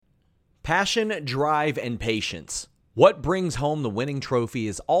Passion, drive, and patience. What brings home the winning trophy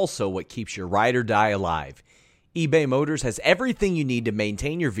is also what keeps your ride or die alive. eBay Motors has everything you need to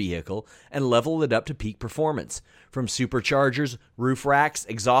maintain your vehicle and level it up to peak performance. From superchargers, roof racks,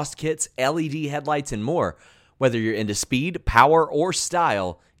 exhaust kits, LED headlights, and more. Whether you're into speed, power, or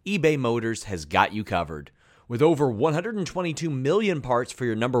style, eBay Motors has got you covered. With over 122 million parts for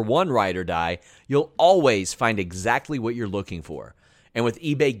your number one ride or die, you'll always find exactly what you're looking for. And with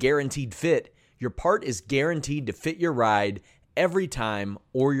eBay Guaranteed Fit, your part is guaranteed to fit your ride every time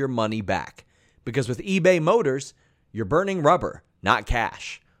or your money back. Because with eBay Motors, you're burning rubber, not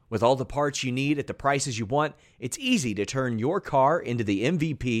cash. With all the parts you need at the prices you want, it's easy to turn your car into the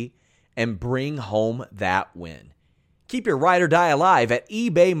MVP and bring home that win. Keep your ride or die alive at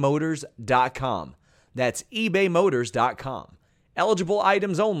ebaymotors.com. That's ebaymotors.com. Eligible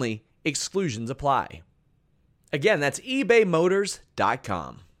items only. Exclusions apply. Again, that's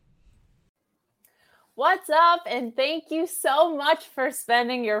ebaymotors.com. What's up? And thank you so much for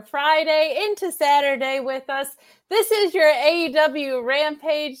spending your Friday into Saturday with us. This is your AEW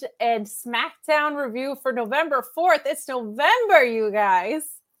Rampage and Smackdown review for November 4th. It's November, you guys.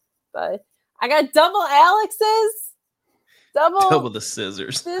 But I got double Alex's. Double the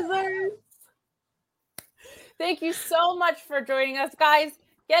scissors. Thank you so much for joining us, guys.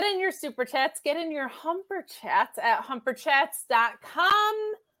 Get in your super chats. Get in your Humper chats at humperchats.com.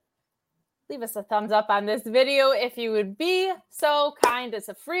 Leave us a thumbs up on this video if you would be so kind. It's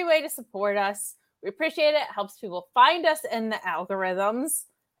a free way to support us. We appreciate it. It helps people find us in the algorithms.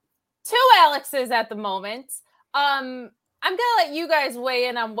 2 Alexes at the moment. I'm going to let you guys weigh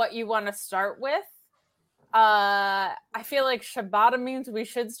in on what you want to start with. I feel like Shibata means we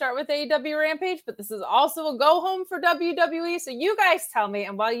should start with AEW Rampage, but this is also a go home for WWE. So you guys tell me.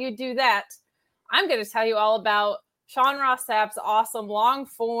 And while you do that, I'm going to tell you all about Sean Ross Sapp's awesome long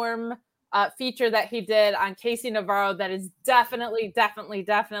form feature that he did on Casey Navarro that is definitely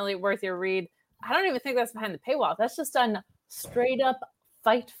worth your read. I don't even think that's behind the paywall. That's just on straight up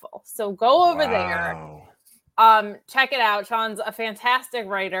Fightful. So go over there. Check it out. Sean's a fantastic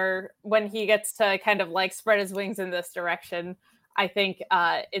writer when he gets to kind of like spread his wings in this direction. I think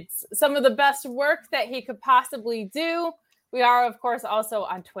it's some of the best work that he could possibly do. We are, of course, also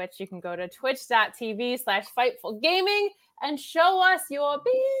on Twitch. You can go to twitch.tv/FightfulGaming and show us your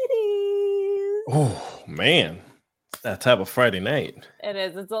beauties. Oh, man. It's that type of Friday night. It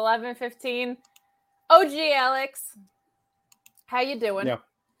is. It's 11:15. OG Alex, how you doing? Yeah.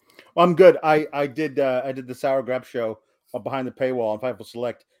 Well, I'm good. I did the Sour Grab show behind the paywall on Fightful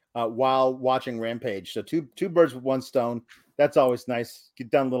Select while watching Rampage. So two birds with one stone. That's always nice.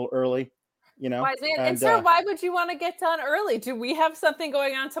 Get done a little early, you know. And sir, why would you want to get done early? Do we have something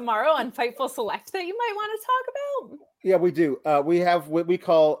going on tomorrow on Fightful Select that you might want to talk about? Yeah, we do. We have what we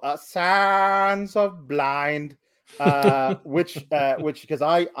call Sands of Blind, which because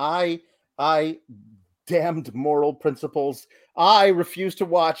I damned moral principles. I refuse to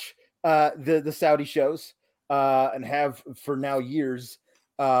watch the Saudi shows and have for now years.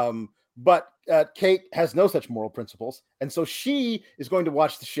 But Kate has no such moral principles, and so she is going to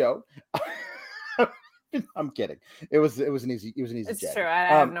watch the show. I'm kidding. It was an easy It's jab. true. I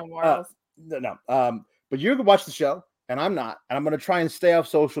have no morals. No. But you're gonna watch the show, and I'm not, and I'm gonna try and stay off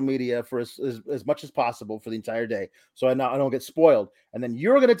social media for as much as possible for the entire day, so I don't get spoiled. And then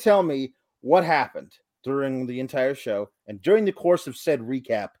you're gonna tell me what happened during the entire show, and during the course of said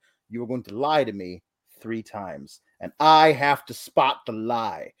recap, you are going to lie to me 3 times, and I have to spot the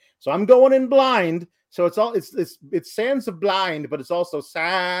lie. So I'm going in blind. So it's Sands of Blind, but it's also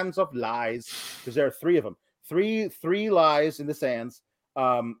Sands of Lies because there are 3 of them. Three lies in the sands.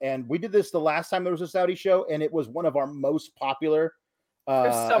 And we did this the last time there was a Saudi show, and it was one of our most popular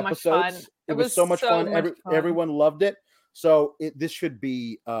episodes. It was so much fun. Everyone loved it. So this should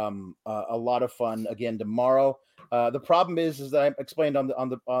be a lot of fun again tomorrow. The problem is that I explained on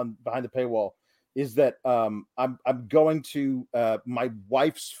behind the paywall is that I'm going to my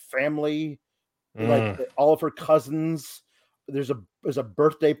wife's family, like all of her cousins. There's a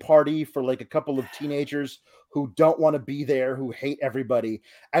birthday party for like a couple of teenagers who don't want to be there, who hate everybody.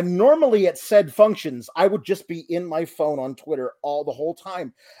 And normally at said functions, I would just be in my phone on Twitter the whole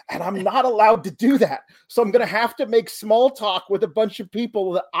time. And I'm not allowed to do that. So I'm going to have to make small talk with a bunch of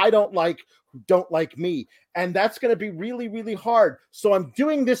people that I don't like, who don't like me. And that's going to be really, really hard. So I'm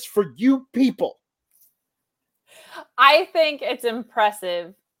doing this for you people. I think it's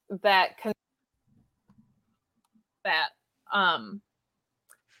impressive that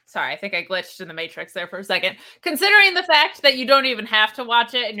Sorry, I think I glitched in the Matrix there for a second. Considering the fact that you don't even have to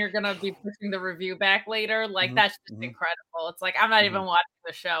watch it and you're going to be pushing the review back later, like that's just incredible. It's like I'm not even watching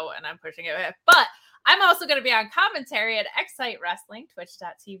the show and I'm pushing it back. But I'm also going to be on commentary at Excite Wrestling,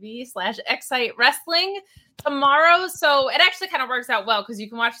 twitch.tv/Excite Wrestling tomorrow. So it actually kind of works out well because you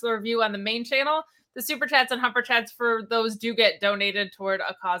can watch the review on the main channel. The super chats and humper chats for those do get donated toward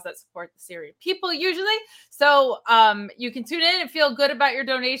a cause that support the Syrian people usually. So you can tune in and feel good about your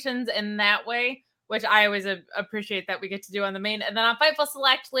donations in that way, which I always appreciate that we get to do on the main. And then on Fightful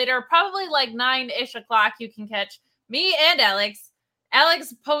Select later, probably like 9-ish o'clock, you can catch me and Alex.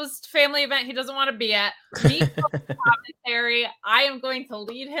 Alex post family event he doesn't want to be at. Me post commentary. I am going to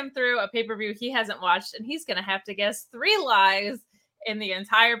lead him through a pay-per-view he hasn't watched, and he's going to have to guess 3 lies in the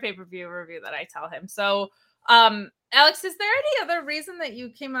entire pay-per-view review that I tell him. So, Alex, is there any other reason that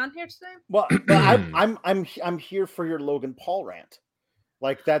you came on here today? Well, I'm here for your Logan Paul rant.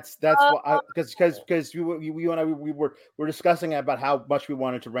 Like that's what I because you and I we were discussing about how much we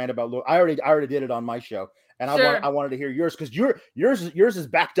wanted to rant about Logan. I already did it on my show, and I wanted to hear yours because yours is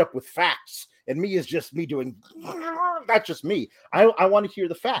backed up with facts, and me is just me doing that's just me. I want to hear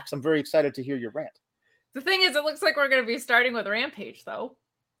the facts. I'm very excited to hear your rant. The thing is, it looks like we're going to be starting with Rampage, though.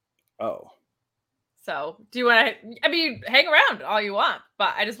 Oh. So, do you want to? I mean, hang around all you want,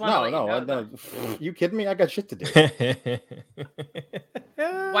 but I just want to let you know. No. You kidding me? I got shit to do.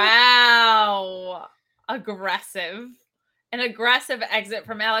 Wow, aggressive, an aggressive exit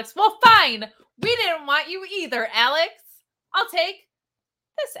from Alex. Well, fine. We didn't want you either, Alex. I'll take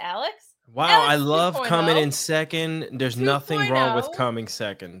this, Alex. Wow, Alex I love 2.0. coming in second. There's nothing wrong with coming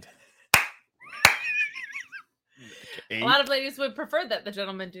second. A lot of ladies would prefer that the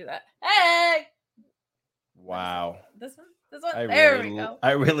gentlemen do that. Hey! Wow. This one. There we go.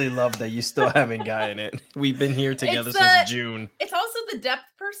 I really love that you still haven't gotten it. We've been here together since June. It's also the depth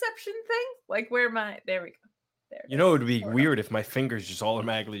perception thing. Like there we go. There. You know, it would be weird if my fingers just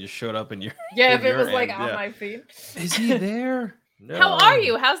automatically just showed up in your if it was like on my feet. Is he there? No. How are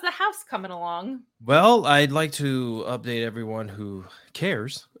you? How's the house coming along? Well, I'd like to update everyone who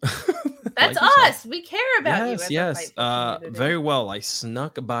cares. That's like us. We care about you. Yes. Very well. I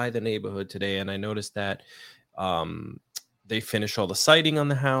snuck by the neighborhood today and I noticed that they finished all the siding on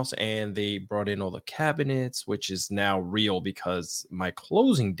the house and they brought in all the cabinets, which is now real because my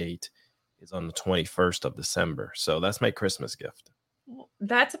closing date is on the 21st of December. So that's my Christmas gift.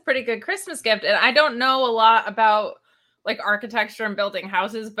 That's a pretty good Christmas gift. And I don't know a lot about like architecture and building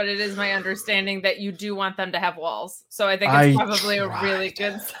houses, but it is my understanding that you do want them to have walls. So I think it's probably a really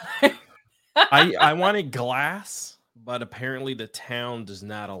good sign. I wanted glass, but apparently the town does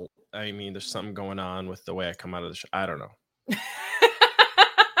not. I mean, there's something going on with the way I come out of the show. I don't know.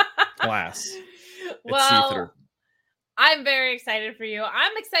 Glass. Well, I'm very excited for you.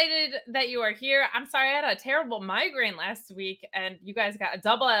 I'm excited that you are here. I'm sorry, I had a terrible migraine last week, and you guys got a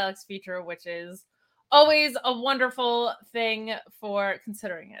double Alex feature, which is always a wonderful thing for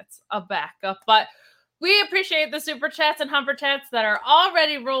considering it's a backup. But we appreciate the super chats and humper chats that are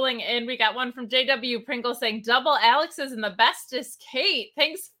already rolling in. We got one from JW Pringle saying double Alex's and the best is Kate.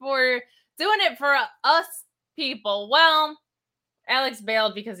 Thanks for doing it for us people. Well, Alex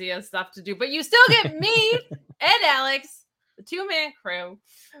bailed because he has stuff to do, but you still get me and Alex, the 2-man crew.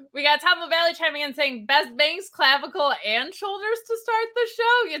 We got Tom Valley chiming in saying best bangs, clavicle, and shoulders to start the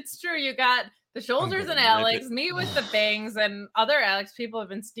show. It's true. You got the shoulders and Alex, me with the bangs, and other Alex people have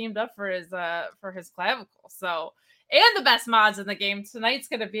been steamed up for his clavicle. So, and the best mods in the game. Tonight's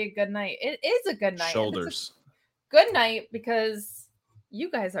gonna be a good night. It is a good night. Shoulders. Good night because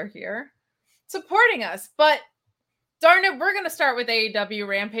you guys are here supporting us. But darn it, we're gonna start with AEW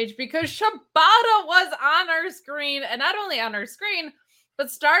Rampage because Shibata was on our screen, and not only on our screen,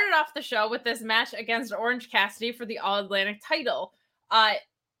 but started off the show with this match against Orange Cassidy for the All Atlantic title.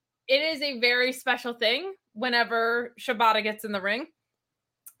 It is a very special thing whenever Shibata gets in the ring.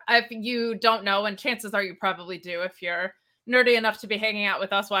 If you don't know, and chances are you probably do if you're nerdy enough to be hanging out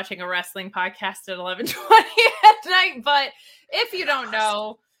with us watching a wrestling podcast at 11:20 at night. But if you don't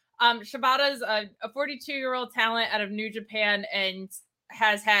know, Shibata's a 42-year-old talent out of New Japan and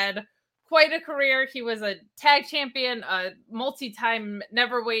has had quite a career. He was a tag champion, a multi-time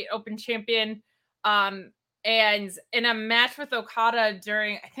neverweight open champion. And in a match with Okada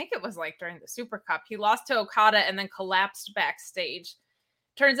during the Super Cup, he lost to Okada and then collapsed backstage.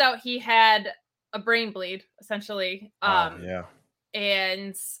 Turns out he had a brain bleed, essentially.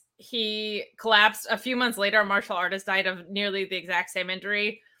 And he collapsed. A few months later, a martial artist died of nearly the exact same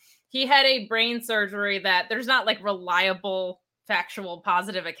injury. He had a brain surgery that there's not like reliable, factual,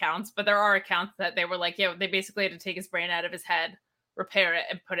 positive accounts, but there are accounts that they were like, yeah, they basically had to take his brain out of his head, repair it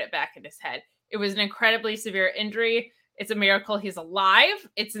and put it back in his head. It was an incredibly severe injury. It's a miracle he's alive.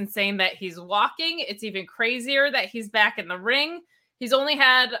 It's insane that he's walking. It's even crazier that he's back in the ring. He's only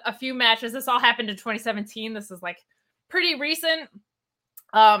had a few matches. This all happened in 2017. This is like pretty recent.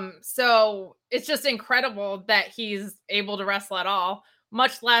 So it's just incredible that he's able to wrestle at all,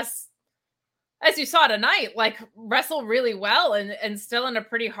 much less, as you saw tonight, like wrestle really well and still in a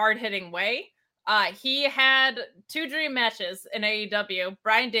pretty hard-hitting way. He had 2 dream matches in AEW,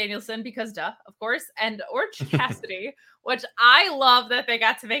 Bryan Danielson, because duh, of course, and Orange Cassidy, which I love that they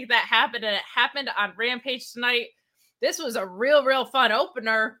got to make that happen, and it happened on Rampage tonight. This was a real fun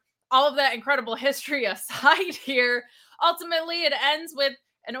opener. All of that incredible history aside here, ultimately it ends with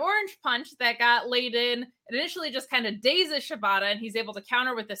an orange punch that got laid in. It initially just kind of dazes Shibata, and he's able to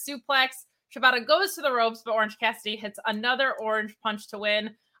counter with a suplex. Shibata goes to the ropes, but Orange Cassidy hits another orange punch to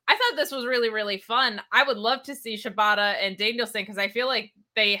win. I thought this was really fun. I would love to see Shibata and Danielson because I feel like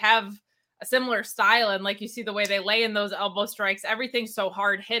they have a similar style, and like you see the way they lay in those elbow strikes, everything's so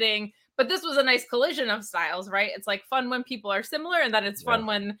hard hitting. But this was a nice collision of styles, right? It's like fun when people are similar, and then it's fun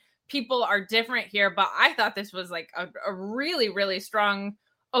when people are different here. But I thought this was like a really strong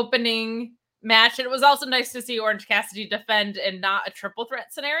opening match. And it was also nice to see Orange Cassidy defend in not a triple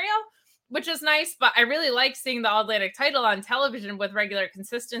threat scenario, which is nice. But I really like seeing the All Atlantic title on television with regular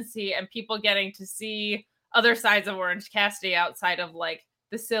consistency and people getting to see other sides of Orange Cassidy outside of like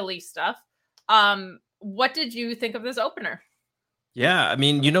the silly stuff. What did you think of this opener? Yeah, I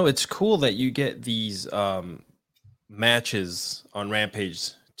mean, it's cool that you get these matches on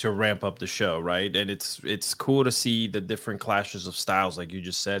Rampage to ramp up the show, right? And it's cool to see the different clashes of styles, like you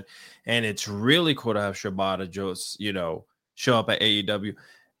just said. And it's really cool to have Shibata just, show up at AEW.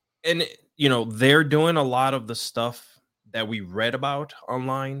 And, they're doing a lot of the stuff that we read about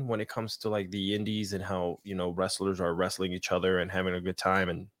online when it comes to like the indies and how, wrestlers are wrestling each other and having a good time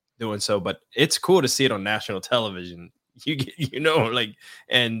and doing so. But it's cool to see it on national television. You get,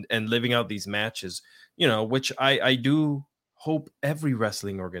 and living out these matches, which I do hope every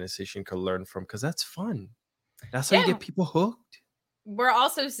wrestling organization could learn from, because that's fun. That's how you get people hooked. We're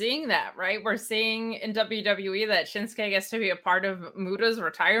also seeing that, right? We're seeing in WWE that Shinsuke gets to be a part of Muta's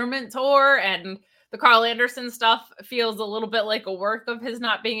retirement tour, and the Carl Anderson stuff feels a little bit like a work of his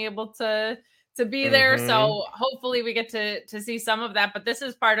not being able to be there. So hopefully we get to see some of that. But this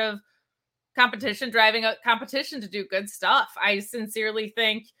is part of competition, driving a competition to do good stuff. I sincerely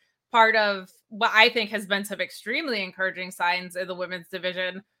think part of what I think has been some extremely encouraging signs in the women's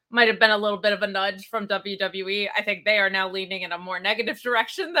division might have been a little bit of a nudge from WWE. I think they are now leaning in a more negative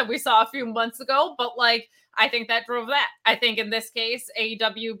direction than we saw a few months ago, but I think that drove that. I think in this case,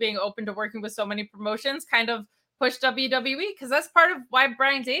 AEW being open to working with so many promotions kind of pushed WWE, because that's part of why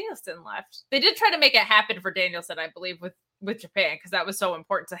Bryan Danielson left. They did try to make it happen for Danielson, I believe, with Japan, because that was so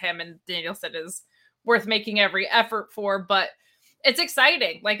important to him, and Danielson is worth making every effort for. But it's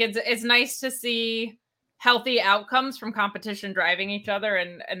exciting. It's nice to see healthy outcomes from competition driving each other,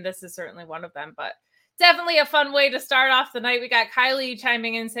 and this is certainly one of them. But definitely a fun way to start off the night. We got Kylie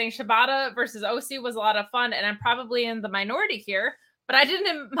chiming in saying Shibata versus OC was a lot of fun, and I'm probably in the minority here, but I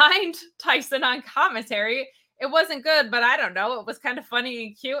didn't mind Tyson on commentary. It wasn't good, but I don't know. It was kind of funny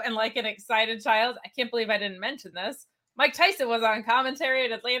and cute and like an excited child. I can't believe I didn't mention this. Mike Tyson was on commentary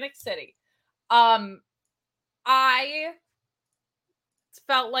at Atlantic City. I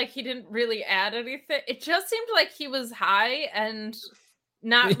felt like he didn't really add anything. It just seemed like he was high and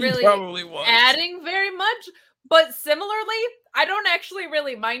not really adding very much. But similarly, I don't actually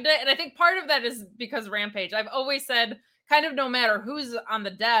really mind it. And I think part of that is because Rampage. I've always said, kind of no matter who's on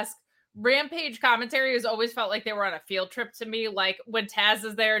the desk, Rampage commentary has always felt like they were on a field trip to me. Like when Taz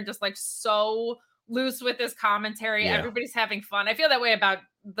is there and just like so loose with his commentary, everybody's having fun. I feel that way about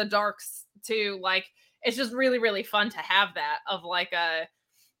the Darks too. Like it's just really fun to have that of like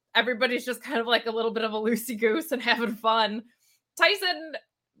everybody's just kind of like a little bit of a loosey goose and having fun. Tyson,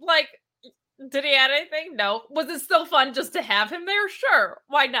 did he add anything? No. Was it still fun just to have him there? Sure.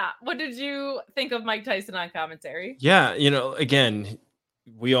 Why not? What did you think of Mike Tyson on commentary? Yeah, again,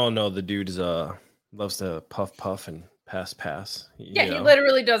 we all know the dude loves to puff and pass. Yeah, he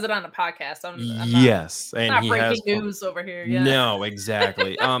literally does it on a podcast. I'm not breaking news over here. Yeah. No,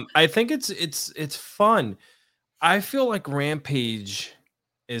 exactly. I think it's fun. I feel like Rampage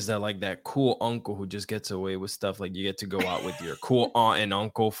is that cool uncle who just gets away with stuff. Like you get to go out with your cool aunt and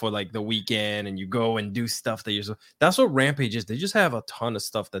uncle for like the weekend, and you go and do stuff that's what Rampage is. They just have a ton of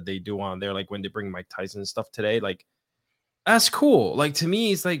stuff that they do on there. Like when they bring Mike Tyson stuff today, like That's cool. Like, to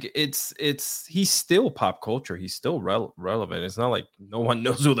me, it's like he's still pop culture. He's still relevant. It's not like no one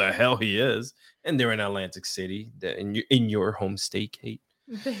knows who the hell he is. And they're in Atlantic City, in your home state, Kate.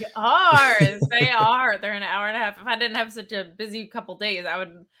 They are. They are. They're an hour and a half. If I didn't have such a busy couple days, I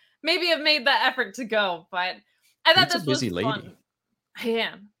would maybe have made the effort to go. But I thought this was fun. I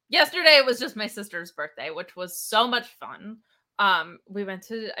am. Yesterday it was just my sister's birthday, which was so much fun. I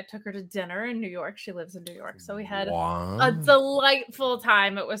took her to dinner in New York. She lives in New York. So we had a delightful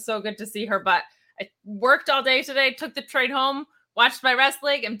time. It was so good to see her. But I worked all day today, took the train home, watched my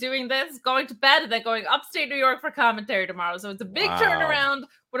wrestling. I'm doing this, going to bed, and then going upstate New York for commentary tomorrow. So it's a big turnaround.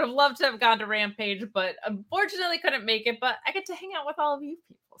 Would have loved to have gone to Rampage, but unfortunately couldn't make it. But I get to hang out with all of you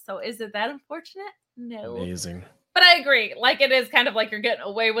people. So is it that unfortunate? No. Amazing. But I agree. Like, it is kind of like you're getting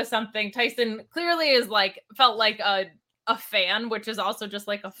away with something. Tyson clearly is felt like a fan, which is also just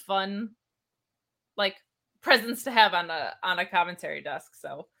like a fun presence to have on a commentary desk.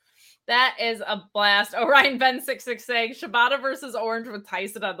 So that is a blast. Orion Ben 66 saying Shibata versus Orange with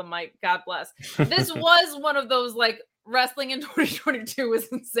Tyson on the mic. God bless. This was one of those wrestling in 2022 was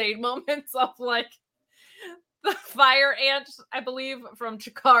insane moments of the fire ant, I believe, from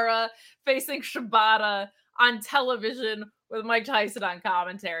Chikara facing Shibata on television with Mike Tyson on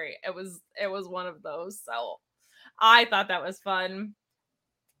commentary. It was one of those. So I thought that was fun.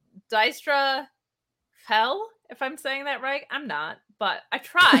 Dystra fell, if I'm saying that right. I'm not, but I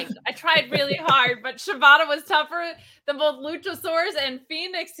tried. I tried really hard, but Shibata was tougher than both Luchasaurus and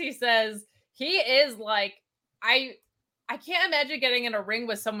Phoenix. He says he is I can't imagine getting in a ring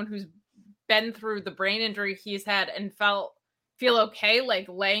with someone who's been through the brain injury he's had and feel okay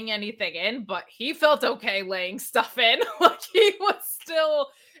laying anything in, but he felt okay laying stuff in. He was still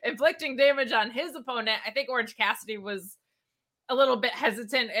inflicting damage on his opponent. I think Orange Cassidy was a little bit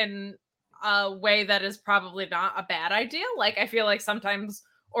hesitant in a way that is probably not a bad idea. I feel like sometimes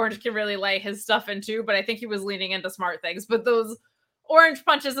Orange can really lay his stuff in too, but I think he was leaning into smart things. But those Orange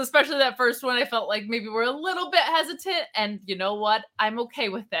punches, especially that first one, I felt like maybe we're a little bit hesitant. And you know what? I'm okay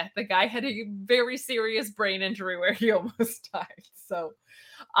with that. The guy had a very serious brain injury where he almost died. So,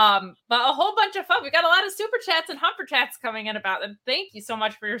 but a whole bunch of fun. We got a lot of super chats and humper chats coming in about them. Thank you so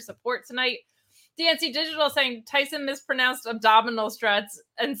much for your support tonight. DNC Digital saying Tyson mispronounced abdominal struts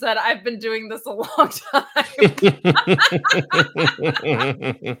and said, I've been doing this a long time.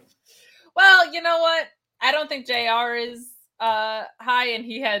 Well, you know what? I don't think JR is high, and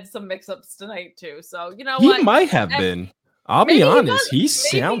he had some mix-ups tonight too. So you know what? He might have been. I'll be honest. He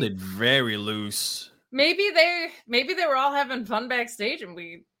sounded very loose. Maybe they were all having fun backstage, and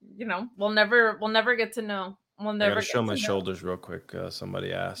we'll never get to know. We'll never gotta show my shoulders real quick.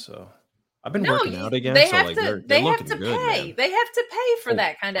 Somebody asked, so I've been working out again. They so have to. They have to pay. Man. They have to pay for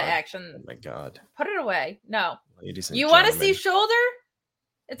that kind of action. Oh my god! Put it away. No. Ladies and you want to see shoulder?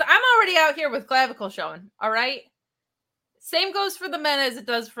 I'm already out here with clavicle showing. All right. Same goes for the men as it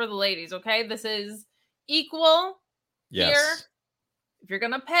does for the ladies. Okay, this is equal here. If you're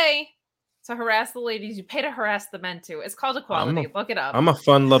gonna pay to harass the ladies, you pay to harass the men too. It's called equality. Look it up. I'm a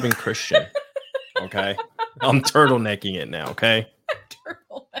fun-loving Christian. Okay, I'm turtlenecking it now. Okay.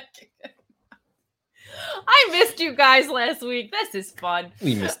 Turtlenecking it. I missed you guys last week. This is fun.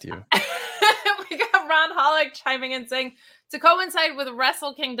 We missed you. We got Ron Hollick chiming in saying, to coincide with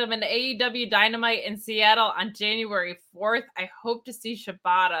Wrestle Kingdom and AEW Dynamite in Seattle on January 4th, I hope to see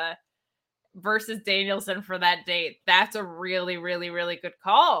Shibata versus Danielson for that date. That's a really, really, really good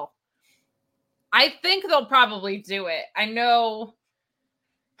call. I think they'll probably do it. I know.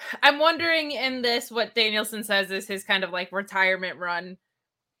 I'm wondering in this what Danielson says is his kind of retirement run.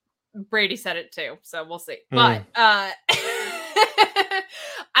 Brady said it too, so we'll see. But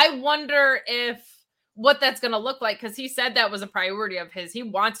I wonder what that's going to look like, because he said that was a priority of his. He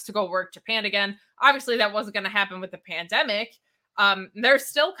wants to go work Japan again. Obviously, that wasn't going to happen with the pandemic. There's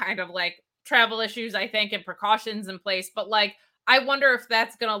still kind of travel issues, I think, and precautions in place. But I wonder if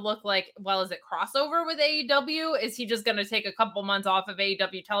that's going to look like, well, is it crossover with AEW? Is he just going to take a couple months off of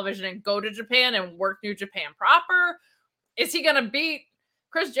AEW television and go to Japan and work New Japan proper? Is he going to beat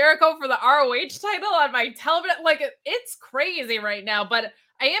Chris Jericho for the ROH title on my television? It's crazy right now, but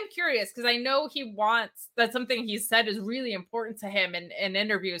I am curious because I know that's something he said is really important to him in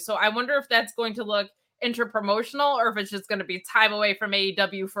interviews. So I wonder if that's going to look interpromotional or if it's just going to be time away from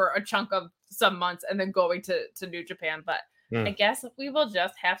AEW for a chunk of some months and then going to New Japan. But I guess we will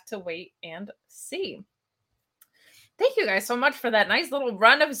just have to wait and see. Thank you guys so much for that nice little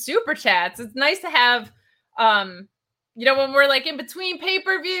run of super chats. It's nice to have, when we're in between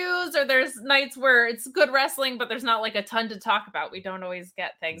pay-per-views or there's nights where it's good wrestling, but there's not a ton to talk about. We don't always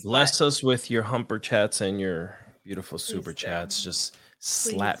get things. Bless us with your humper chats and your Beautiful super Please do. chats. Just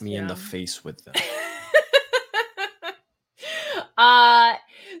slap Please me in do. the face with them.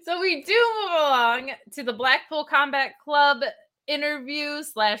 So we do move along to the Blackpool Combat Club interview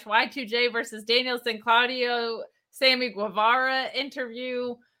 / Y2J versus Danielson Claudio Sammy Guevara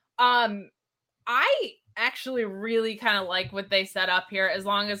interview. I actually really kind of like what they set up here, as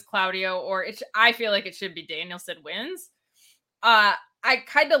long as Claudio I feel like it should be Danielson wins. I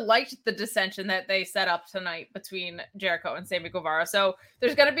kind of liked the dissension that they set up tonight between Jericho and Sammy Guevara. So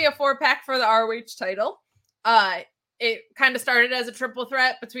there's going to be a 4-pack for the ROH title. It kind of started as a triple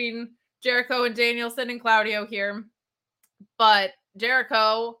threat between Jericho and Danielson and Claudio here. But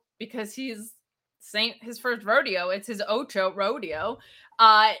Jericho, because he's his first rodeo, it's his Ocho rodeo,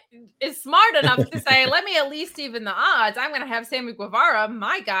 is smart enough to say, let me at least even the odds. I'm going to have Sammy Guevara,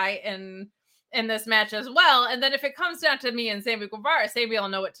 my guy, in this match as well. And then if it comes down to me and Sammy Guevara, Sammy will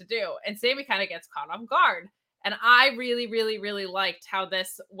know what to do. And Sammy kind of gets caught off guard. And I really, really, really liked how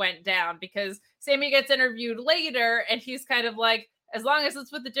this went down, because Sammy gets interviewed later and he's kind of like, as long as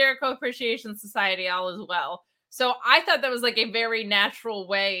it's with the Jericho Appreciation Society, all is well. So I thought that was like a very natural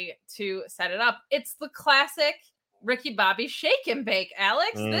way to set it up. It's the classic Ricky Bobby shake and bake,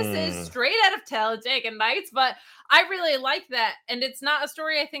 Alex. This is straight out of Talladega Nights, but I really like that. And it's not a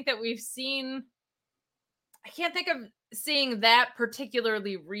story I think that we've seen. I can't think of seeing that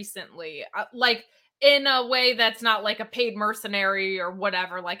particularly recently. Like, in a way that's not like a paid mercenary or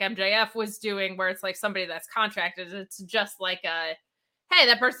whatever, like MJF was doing, where it's like somebody that's contracted. It's just like hey,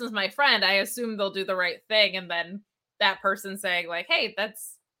 that person's my friend. I assume they'll do the right thing. And then that person saying like, hey,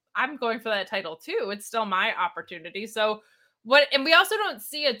 I'm going for that title too. It's still my opportunity. So and we also don't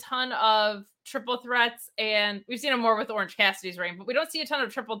see a ton of triple threats, and we've seen them more with Orange Cassidy's reign, but we don't see a ton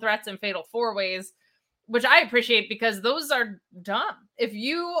of triple threats and fatal 4-ways, which I appreciate, because those are dumb. If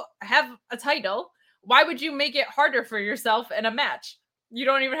you have a title, why would you make it harder for yourself in a match? You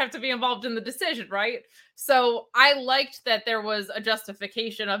don't even have to be involved in the decision, right? So I liked that there was a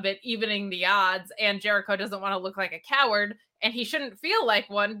justification of it evening the odds, and Jericho doesn't want to look like a coward, and he shouldn't feel like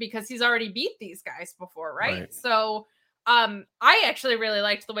one because he's already beat these guys before, right? So I actually really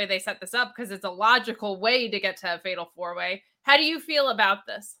liked the way they set this up, because it's a logical way to get to a fatal 4-way. How do you feel about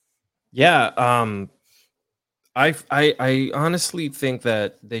this? Yeah, I honestly think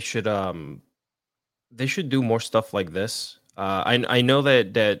that they should do more stuff like this. I know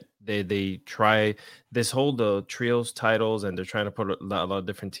that they try this whole the trios titles, and they're trying to put a lot of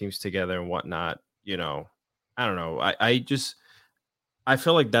different teams together and whatnot. You know, I don't know. I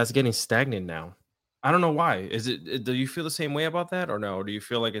feel like that's getting stagnant now. I don't know why. Is it? Do you feel the same way about that, or no? Or do you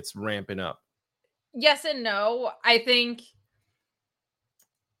feel like it's ramping up? Yes and no. I think.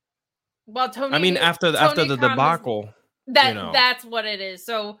 Well, Tony. I mean, after the debacle, that's what it is.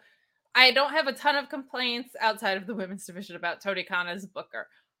 So I don't have a ton of complaints outside of the women's division about Tony Khan as a booker.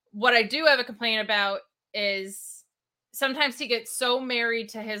 What I do have a complaint about is sometimes he gets so married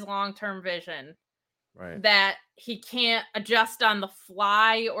to his long-term vision, right, that he can't adjust on the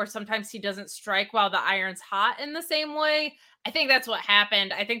fly, or sometimes he doesn't strike while the iron's hot in the same way. I think that's what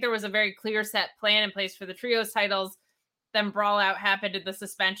happened. I think there was a very clear set plan in place for the trios titles. Then Brawl Out happened in the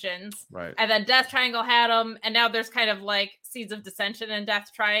suspensions. Right. And then Death Triangle had them. And now there's kind of like seeds of dissension in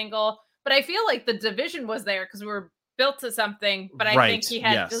Death Triangle. But I feel like the division was there because we were built to something. But I think he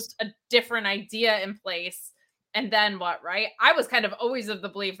had just a different idea in place. And then what, right? I was kind of always of the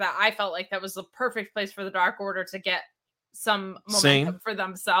belief that I felt like that was the perfect place for the Dark Order to get some momentum for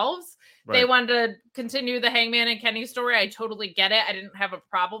themselves. Right. They wanted to continue the Hangman and Kenny story. I totally get it. I didn't have a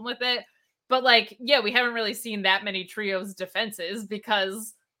problem with it. But like, yeah, we haven't really seen that many trios defenses,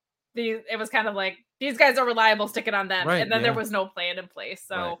 because it was kind of like, these guys are reliable, stick it on them. Right, and then there was no plan in place.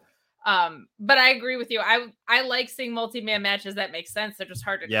 So, but I agree with you. I like seeing multi-man matches that make sense. They're just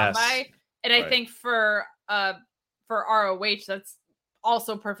hard to come by. And I think for ROH, that's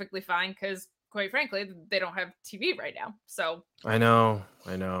also perfectly fine, because quite frankly, they don't have TV right now. So I know.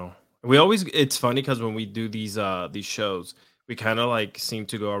 It's funny because when we do these shows, we kind of like seem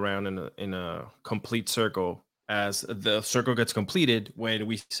to go around in a complete circle, as the circle gets completed when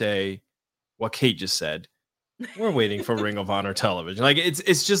we say what Kate just said. We're waiting for Ring of Honor television. Like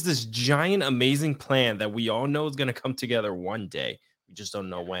it's just this giant, amazing plan that we all know is going to come together one day. We just don't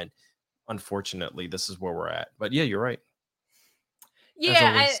know when. Unfortunately, this is where we're at. But yeah, you're right.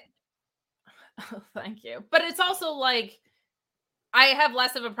 Yeah, thank you. But it's also like, I have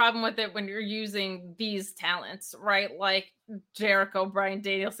less of a problem with it when you're using these talents, right? Like Jericho, Bryan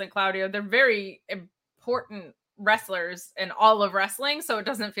Danielson, Claudio. They're very important wrestlers in all of wrestling. So it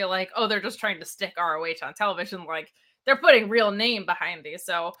doesn't feel like, oh, they're just trying to stick ROH on television. Like, they're putting real name behind these.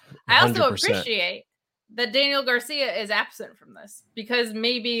 So I also 100%. Appreciate that Daniel Garcia is absent from this, because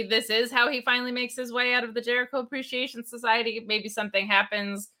maybe this is how he finally makes his way out of the Jericho Appreciation Society. Maybe something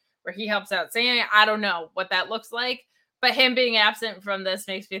happens where he helps out Sammy. I don't know what that looks like, but him being absent from this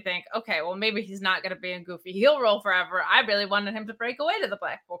makes me think, okay, well, maybe he's not going to be in goofy heel role forever. I really wanted him to break away to the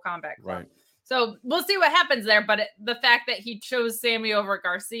Blackpool Combat Club. Right. So we'll see what happens there. But the fact that he chose Sammy over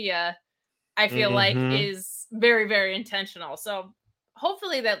Garcia, I feel like is very, very intentional. So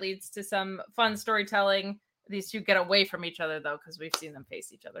hopefully that leads to some fun storytelling. These two get away from each other, though, because we've seen them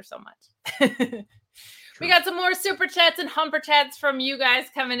face each other so much. We got some more super chats and humper chats from you guys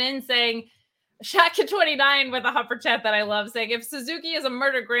coming in saying, Shaka29 with a humper chat that I love, saying, if Suzuki is a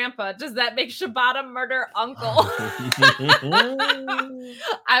murder grandpa, does that make Shibata murder uncle?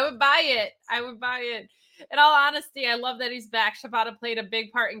 I would buy it. I would buy it. In all honesty, I love that he's back. Shibata played a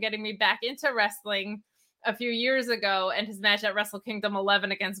big part in getting me back into wrestling a few years ago, and his match at Wrestle Kingdom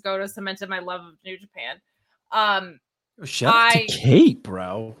 11 against Goto cemented my love of New Japan. Shout out to Kate,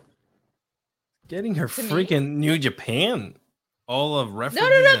 bro. Getting her freaking New Japan. All of references.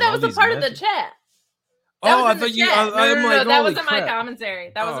 No, that was a part of the chat. I thought you. No, that wasn't my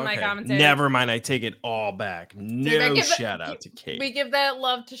commentary. That wasn't my commentary. Never mind. I take it all back. No shout out to Kate. We give that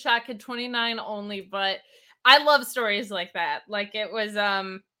love to Shotkid29 only, but I love stories like that. Like it was,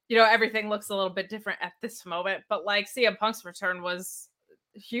 everything looks a little bit different at this moment, but like CM Punk's return was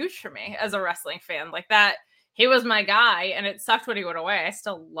huge for me as a wrestling fan. Like that, he was my guy, and it sucked when he went away. I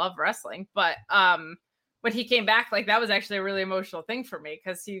still love wrestling, but when he came back, like that was actually a really emotional thing for me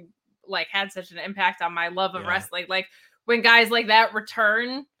because he like had such an impact on my love of wrestling. Like when guys like that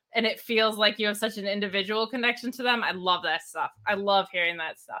return and it feels like you have such an individual connection to them, I love that stuff. I love hearing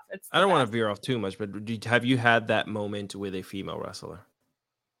that stuff. I don't want to veer off too much, but have you had that moment with a female wrestler?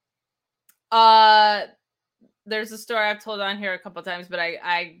 There's a story I've told on here a couple of times, but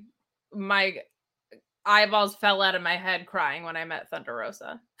my eyeballs fell out of my head crying when I met Thunder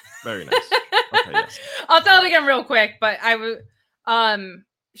Rosa. Very nice. Okay, yes. I'll tell it again real quick, but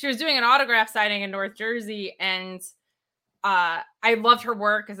she was doing an autograph signing in North Jersey, and I loved her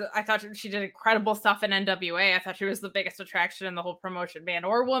work because I thought she did incredible stuff in NWA. I thought she was the biggest attraction in the whole promotion, man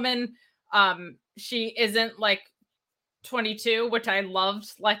or woman. She isn't like 22, which I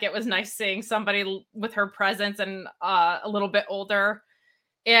loved. Like it was nice seeing somebody with her presence and a little bit older.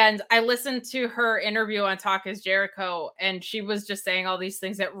 And I listened to her interview on Talk is Jericho, and she was just saying all these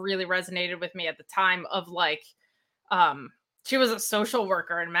things that really resonated with me at the time of like, she was a social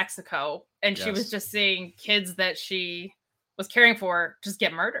worker in Mexico, and she was just seeing kids that she was caring for just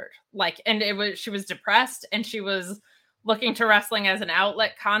get murdered. Like, and she was depressed, and she was looking to wrestling as an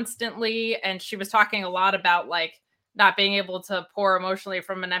outlet constantly. And she was talking a lot about like not being able to pour emotionally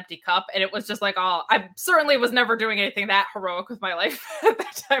from an empty cup. And it was just like, I certainly was never doing anything that heroic with my life at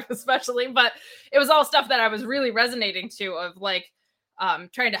that time, especially, but it was all stuff that I was really resonating to of like,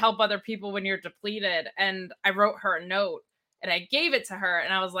 trying to help other people when you're depleted. And I wrote her a note and I gave it to her,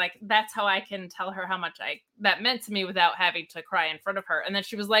 and I was like, that's how I can tell her how much that meant to me without having to cry in front of her. And then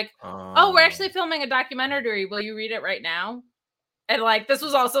she was like, oh, we're actually filming a documentary. Will you read it right now? And like, this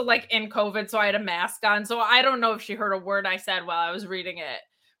was also like in COVID, so I had a mask on. So I don't know if she heard a word I said while I was reading it,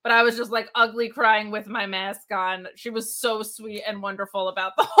 but I was just like ugly crying with my mask on. She was so sweet and wonderful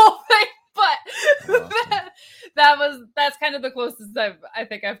about the whole thing. But that's kind of the closest I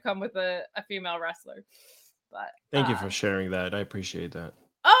think I've come with a female wrestler. But thank you for sharing that. I appreciate that.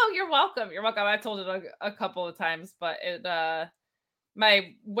 Oh, you're welcome. You're welcome. I've told it a couple of times, but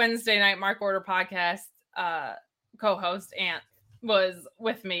my Wednesday night Mark Order podcast co-host Ant was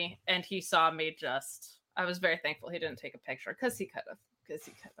with me, and he saw me I was very thankful he didn't take a picture because he could have.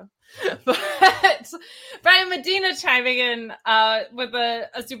 But Brian Medina chiming in with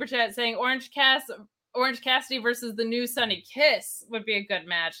a super chat saying Orange Cassidy versus the new Sunny Kiss would be a good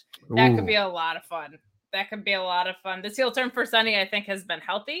match. That could be a lot of fun. This heel turn for Sunny, I think, has been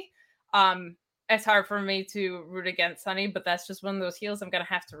healthy. It's hard for me to root against Sunny, but that's just one of those heels I'm going to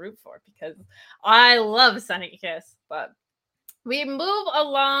have to root for because I love Sunny Kiss. But we move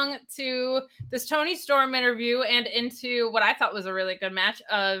along to this Tony Storm interview and into what I thought was a really good match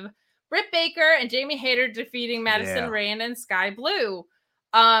of Britt Baker and Jamie Hayter defeating Madison Rayne and Sky Blue.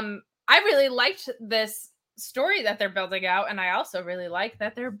 I really liked this story that they're building out, and I also really like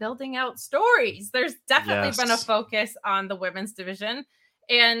that they're building out stories. There's definitely been a focus on the women's division,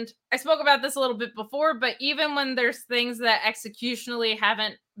 and I spoke about this a little bit before, but even when there's things that executionally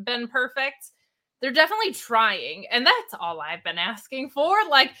haven't been perfect, they're definitely trying, and that's all I've been asking for.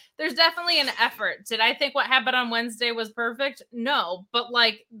 Like, there's definitely an effort. Did I think what happened on Wednesday was perfect? No, but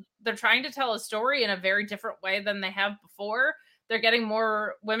like, they're trying to tell a story in a very different way than they have before. They're getting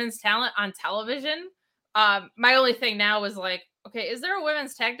more women's talent on television. My only thing now is like, okay, is there a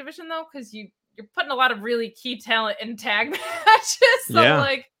women's tag division though? Because you're putting a lot of really key talent in tag matches. So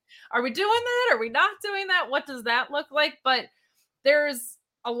like, are we doing that? Are we not doing that? What does that look like? But there's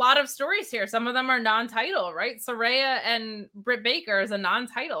a lot of stories here. Some of them are non-title, right? Saraya and Britt Baker is a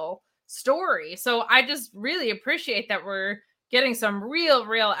non-title story. So I just really appreciate that we're getting some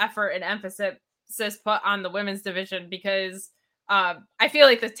real effort and emphasis put on the women's division, because I feel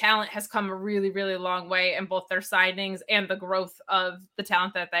like the talent has come a really long way in both their signings and the growth of the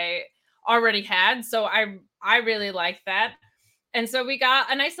talent that they already had. So I really like that. And so we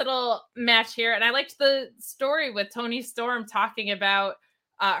got a nice little match here. And I liked the story with Toni Storm talking about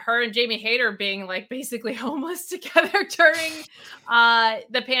her and Jamie Hayter being like basically homeless together during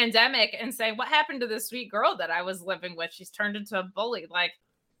the pandemic, and saying, what happened to this sweet girl that I was living with? She's turned into a bully. Like,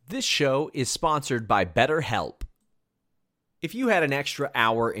 this show is sponsored by BetterHelp. If you had an extra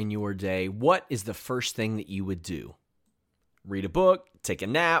hour in your day, what is the first thing that you would do? Read a book, take a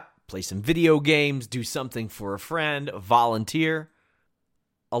nap, play some video games, do something for a friend, volunteer.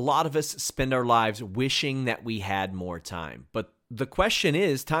 A lot of us spend our lives wishing that we had more time. But the question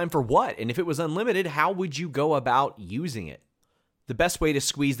is, time for what? And if it was unlimited, how would you go about using it? The best way to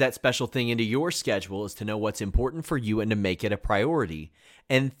squeeze that special thing into your schedule is to know what's important for you and to make it a priority.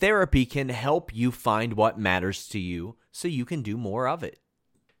 And therapy can help you find what matters to you so you can do more of it.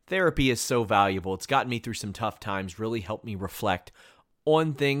 Therapy is so valuable. It's gotten me through some tough times, really helped me reflect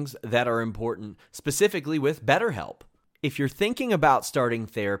on things that are important, specifically with BetterHelp. If you're thinking about starting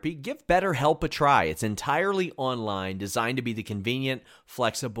therapy, give BetterHelp a try. It's entirely online, designed to be the convenient,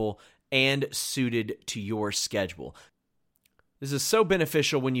 flexible, and suited to your schedule. This is so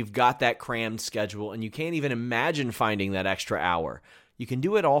beneficial when you've got that crammed schedule and you can't even imagine finding that extra hour. You can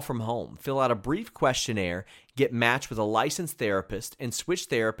do it all from home. Fill out a brief questionnaire, get matched with a licensed therapist, and switch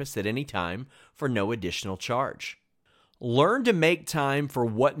therapists at any time for no additional charge. Learn to make time for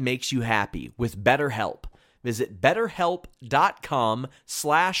what makes you happy with BetterHelp. Visit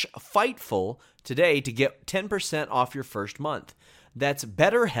BetterHelp.com/Fightful today to get 10% off your first month. That's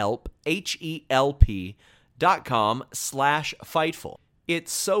BetterHelp, HELP.com/Fightful.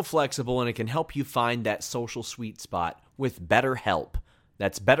 It's so flexible and it can help you find that social sweet spot with BetterHelp.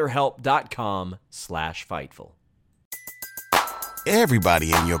 That's BetterHelp.com/Fightful.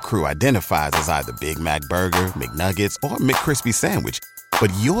 Everybody in your crew identifies as either Big Mac Burger, McNuggets, or McCrispy Sandwich.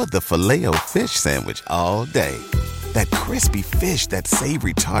 But you're the Filet-O-Fish Sandwich all day. That crispy fish, that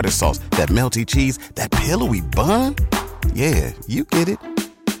savory tartar sauce, that melty cheese, that pillowy bun. Yeah, you get it.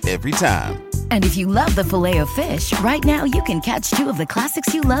 Every time. And if you love the Filet-O-Fish, right now you can catch two of the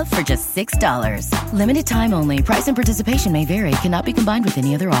classics you love for just $6. Limited time only. Price and participation may vary. Cannot be combined with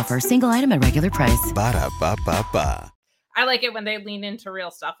any other offer. Single item at regular price. Ba-da-ba-ba-ba. I like it when they lean into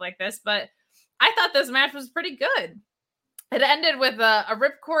real stuff like this, but I thought this match was pretty good. It ended with a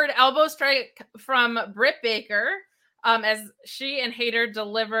ripcord elbow strike from Britt Baker as she and Hayter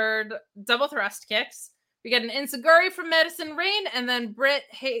delivered double thrust kicks. We get an enziguri from Madison Rayne, and then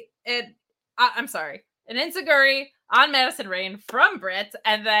an enziguri on Madison Rayne from Britt,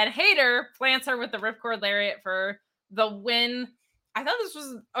 and then Hayter plants her with the ripcord lariat for the win. I thought this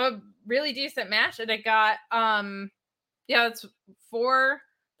was a really decent match, and it got it's 4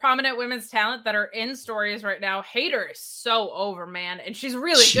 prominent women's talent that are in stories right now. Hayter is so over, man, and she's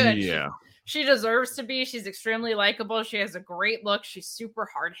really good. Yeah, she deserves to be. She's extremely likable. She has a great look. She's super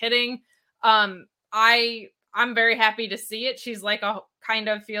hard hitting. I'm very happy to see it. She's like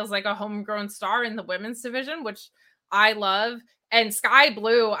feels like a homegrown star in the women's division, which I love. And Sky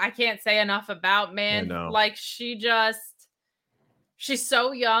Blue, I can't say enough about, man. Like she's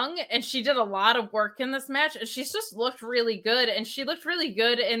so young and she did a lot of work in this match, and she's just looked really good. And she looked really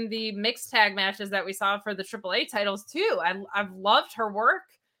good in the mixed tag matches that we saw for the AAA titles too. I've loved her work,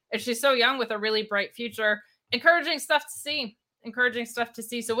 and she's so young with a really bright future. Encouraging stuff to see.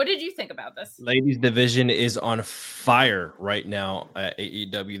 So what did you think about this? Ladies division is on fire right now at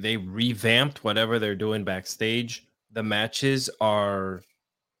AEW. They revamped whatever they're doing backstage. The matches are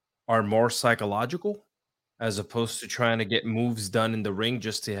more psychological, as opposed to trying to get moves done in the ring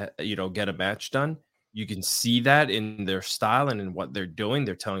just to, get a match done. You can see that in their style and in what they're doing.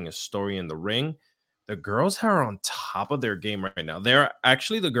 They're telling a story in the ring. The girls are on top of their game right now.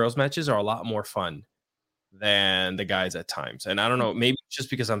 The girls matches are a lot more fun than the guys at times. And I don't know, maybe just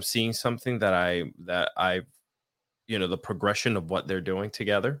because I'm seeing something that I the progression of what they're doing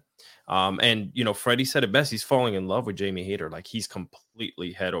together. And Freddie said it best. He's falling in love with Jamie Hayter. Like, he's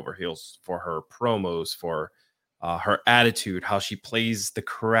completely head over heels for her promos, for her attitude, how she plays the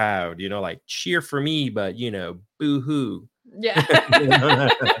crowd, like cheer for me, but boo hoo. Yeah.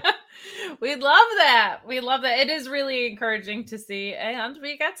 We love that. We love that. It is really encouraging to see. And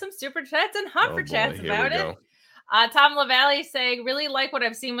we got some super chats and humper chats about it. Tom LaValle saying, really like what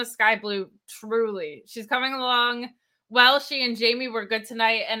I've seen with Sky Blue. Truly. She's coming along well. She and Jamie were good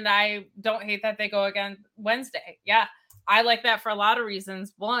tonight, and I don't hate that they go again Wednesday. Yeah, I like that for a lot of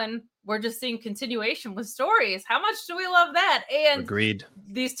reasons. One, we're just seeing continuation with stories. How much do we love that? And agreed.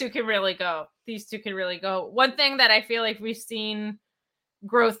 These two can really go. One thing that I feel like we've seen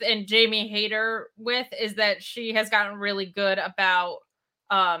growth in Jamie Hayter with is that she has gotten really good about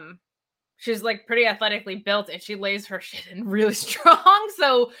she's like pretty athletically built and she lays her shit in really strong.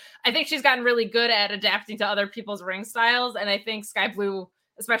 So I think she's gotten really good at adapting to other people's ring styles. And I think Sky Blue,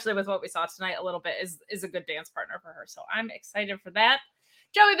 especially with what we saw tonight a little bit, is a good dance partner for her. So I'm excited for that.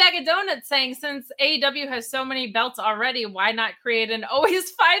 Joey Bag of Donuts saying, since AEW has so many belts already, why not create an always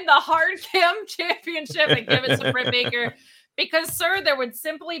find the hard cam championship and give it to Britt Baker? Because, sir, there would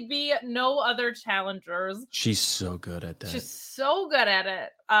simply be no other challengers. She's so good at that. She's so good at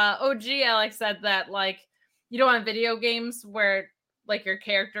it. OG Alex said that, like, you know, on video games where, like, your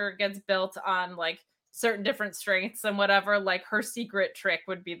character gets built on, like, certain different strengths and whatever, like, her secret trick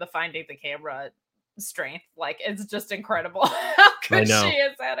would be the finding the camera strength. Like, it's just incredible how good she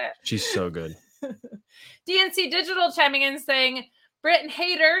is at it. She's so good. DNC Digital chiming in saying, Britt and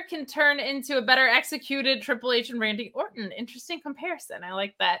Hayter can turn into a better executed Triple H and Randy Orton. Interesting comparison. I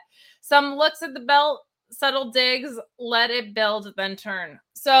like that. Some looks at the belt, subtle digs, let it build, then turn.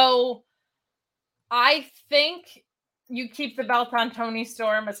 So I think you keep the belt on Toni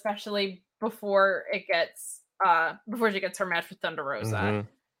Storm, especially before she gets her match with Thunder Rosa. Mm-hmm.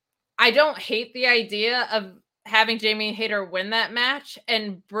 I don't hate the idea of having Jamie Hayter win that match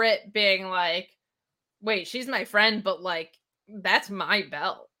and Britt being like, wait, she's my friend, but like, that's my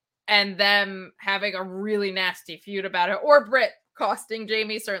belt, and them having a really nasty feud about it, or Britt costing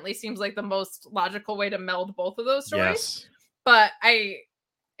Jamie certainly seems like the most logical way to meld both of those stories. Yes. But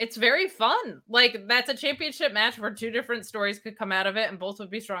it's very fun. Like, that's a championship match where two different stories could come out of it and both would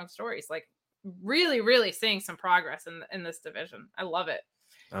be strong stories. Like, really, really seeing some progress in this division. I love it.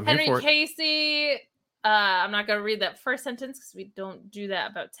 Henry Casey, I'm not going to read that first sentence because we don't do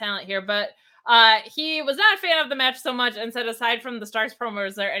that about talent here, but he was not a fan of the match so much and said, aside from the Starks promo,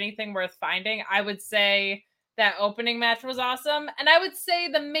 is there anything worth finding? I would say that opening match was awesome. And I would say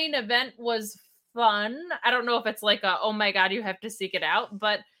the main event was fun. I don't know if it's like oh my God, you have to seek it out.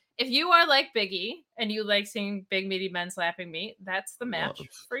 But if you are like Biggie and you like seeing big meaty men slapping meat, that's the match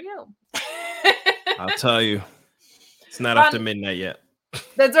for you. I'll tell you, it's not after midnight yet.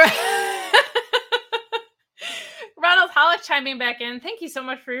 That's right. Ronald Hollick chiming back in. Thank you so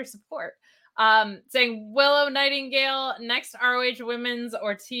much for your support. Saying Willow Nightingale, next ROH Women's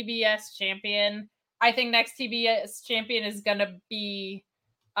or TBS champion. I think next TBS champion is going to be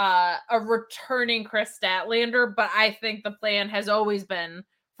a returning Chris Statlander, but I think the plan has always been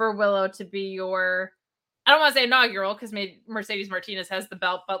for Willow to be your, I don't want to say inaugural because Mercedes Martinez has the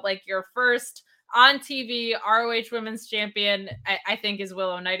belt, but like your first on TV ROH Women's champion, I think is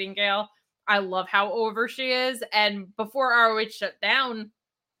Willow Nightingale. I love how over she is. And before ROH shut down,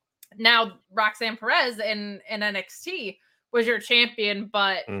 now Roxanne Perez in NXT was your champion,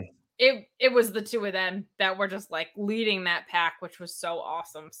 but it was the two of them that were just like leading that pack, which was so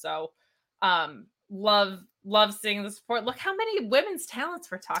awesome. So love seeing the support. Look how many women's talents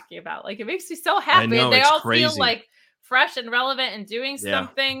we're talking about. Like, it makes me so happy. They all crazy. Feel like fresh and relevant and doing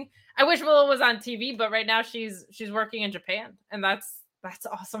something. I wish Willow was on TV, but right now she's working in Japan, and that's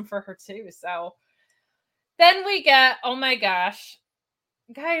awesome for her too. So then we get, oh my gosh,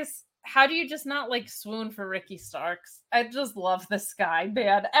 guys, how do you just not like swoon for Ricky Starks? I just love this guy,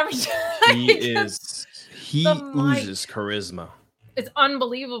 man. Every time he oozes charisma. It's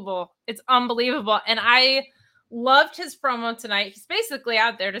unbelievable. And I loved his promo tonight. He's basically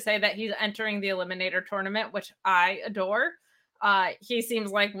out there to say that he's entering the Eliminator tournament, which I adore. He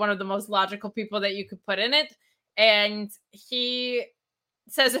seems like one of the most logical people that you could put in it. And he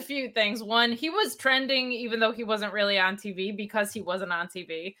says a few things. One, he was trending even though he wasn't really on TV because he wasn't on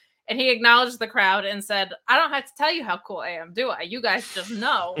TV. And he acknowledged the crowd and said, I don't have to tell you how cool I am, do I? You guys just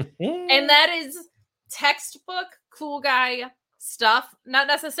know. And that is textbook cool guy stuff. Not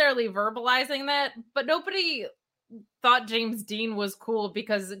necessarily verbalizing that, but nobody thought James Dean was cool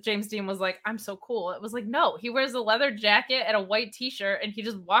because James Dean was like, I'm so cool. It was like, no, he wears a leather jacket and a white t-shirt and he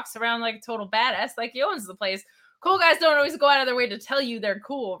just walks around like a total badass, like he owns the place. Cool guys don't always go out of their way to tell you they're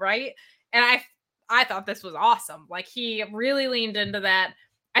cool, right? And I thought this was awesome. Like, he really leaned into that.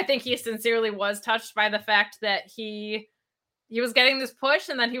 I think he sincerely was touched by the fact that he was getting this push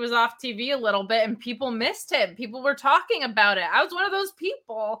and then he was off TV a little bit and people missed him. People were talking about it. I was one of those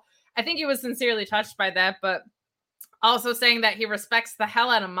people. I think he was sincerely touched by that, but also saying that he respects the hell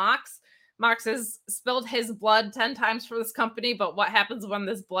out of Mox. Mox has spilled his blood 10 times for this company, but what happens when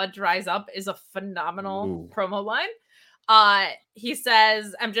this blood dries up is a phenomenal promo line. He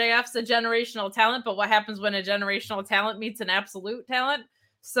says MJF's a generational talent, but what happens when a generational talent meets an absolute talent?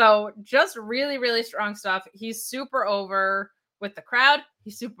 So just really, really strong stuff. He's super over with the crowd.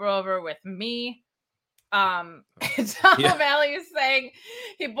 He's super over with me. Tom O'Malley is saying,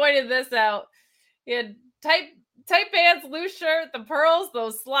 he pointed this out. He had tight pants, loose shirt, the pearls,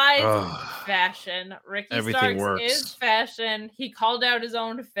 those slides, fashion. Ricky Starks is fashion. He called out his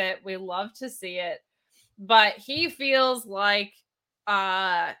own fit. We love to see it. But he feels like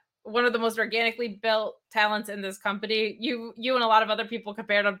one of the most organically built talents in this company. You and a lot of other people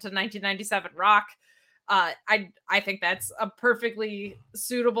compared him to 1997 Rock. I think that's a perfectly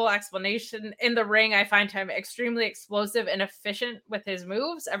suitable explanation. In the ring, I find him extremely explosive and efficient with his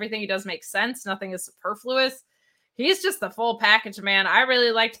moves. Everything he does makes sense. Nothing is superfluous. He's just the full package, man. I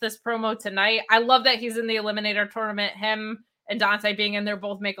really liked this promo tonight. I love that he's in the Eliminator tournament. Him and Dante being in there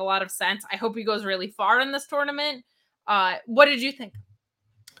both make a lot of sense. I hope he goes really far in this tournament. What did you think?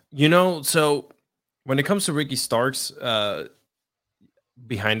 So when it comes to Ricky Starks,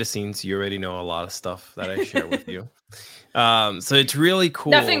 behind the scenes, you already know a lot of stuff that I share with you. So it's really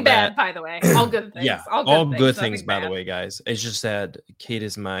cool. Nothing bad, by the way. All good things. Yeah, all good things, by the way, guys. It's just that Kate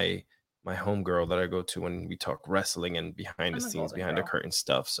is my homegirl that I go to when we talk wrestling and behind the scenes, behind the curtain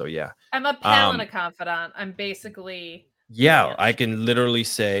stuff. So yeah. I'm a pal and a confidant. I'm basically... Yeah, I can literally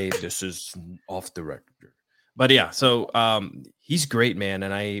say this is off the record. But yeah, so he's great, man.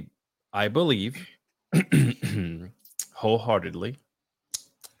 And I believe wholeheartedly,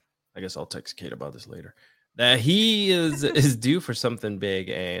 I guess I'll text Kate about this later, that he is due for something big,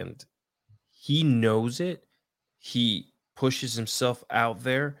 and he knows it. He pushes himself out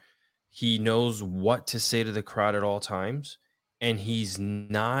there. He knows what to say to the crowd at all times, and he's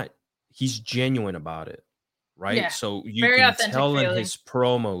genuine about it, right? Yeah, so you can tell in his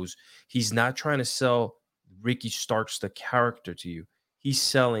promos, he's not trying to sell Ricky Starks the character to you. He's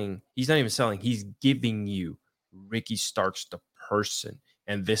giving you Ricky Starks the person.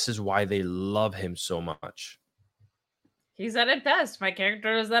 And this is why they love him so much. He said it best. My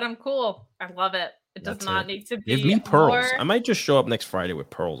character is that I'm cool. I love it. It does not need to be. Give me pearls. I might just show up next Friday with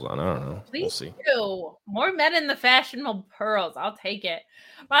pearls on. I don't know. Please we'll see. More men in the fashionable pearls. I'll take it.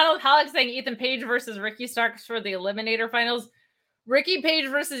 Ronald Hollick saying Ethan Page versus Ricky Starks for the Eliminator Finals. Ricky Page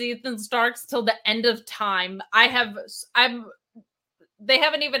versus Ethan Starks till the end of time. They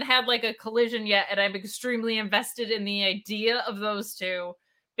haven't even had like a collision yet, and I'm extremely invested in the idea of those two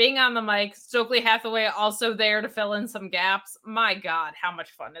being on the mic. Stokely Hathaway also there to fill in some gaps. My God, how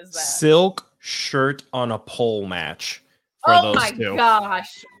much fun is that? Silk shirt on a pole match for those two. Oh my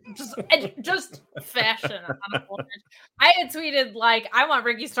gosh. Just fashion on a pole match. I had tweeted, like, I want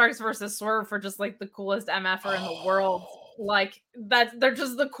Ricky Starks versus Swerve for just like the coolest MFer in the world. Like, that they're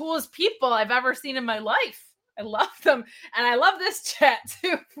just the coolest people I've ever seen in my life. I love them. And I love this chat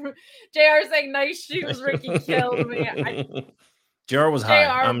too. JR saying nice shoes, Ricky killed me. JR was high.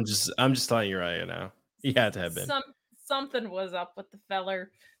 I'm just telling you right now. He had to have been. Something was up with the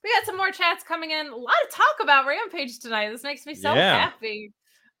feller. We got some more chats coming in. A lot of talk about Rampage tonight. This makes me so happy.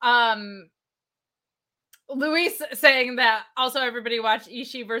 Luis saying that also everybody watched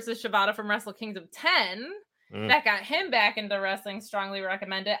Ishii versus Shibata from Wrestle Kingdom 10. That got him back into wrestling. Strongly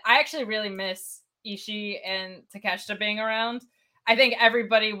recommend it. I actually really miss Ishii and Takeshita being around. I think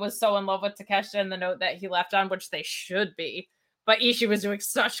everybody was so in love with Takeshita and the note that he left on, which they should be. But Ishii was doing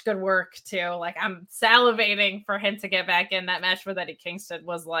such good work too. Like, I'm salivating for him to get back in. That match with Eddie Kingston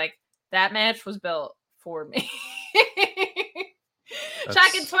was like, that match was built for me.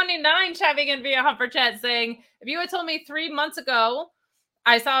 Shaq29 chiming in via Humper Chat saying, if you had told me 3 months ago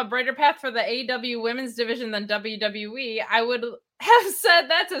I saw a brighter path for the AEW women's division than WWE, I would have said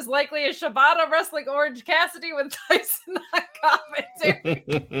that's as likely as Shibata wrestling Orange Cassidy with Tyson on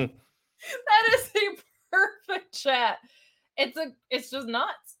commentary. That is a perfect chat. It's just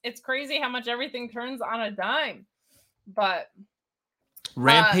nuts. It's crazy how much everything turns on a dime. But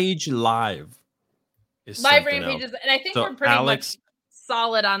Rampage live is live Rampages, and I think we're pretty much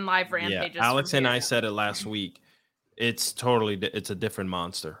solid on live Rampages. Yeah, Alex and I said it last week. It's a different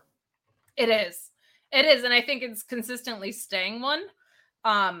monster. It is, and I think it's consistently staying one.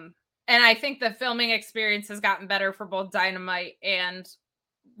 And I think the filming experience has gotten better for both Dynamite and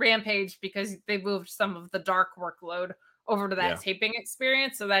Rampage because they moved some of the dark workload over to that taping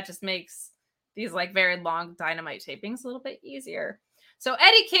experience. So that just makes these like very long Dynamite tapings a little bit easier. So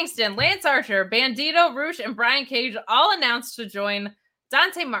Eddie Kingston, Lance Archer, Bandito, Rush, and Brian Cage all announced to join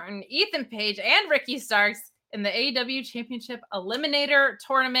Dante Martin, Ethan Page, and Ricky Starks in the AEW Championship Eliminator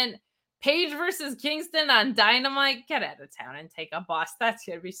Tournament. Page versus Kingston on Dynamite. Get out of town and take a bus. That's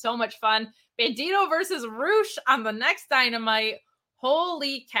going to be so much fun. Bandito versus Roosh on the next Dynamite.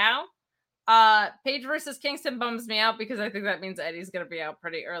 Holy cow. Page versus Kingston bums me out because I think that means Eddie's going to be out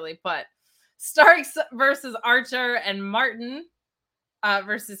pretty early. But Starks versus Archer and Martin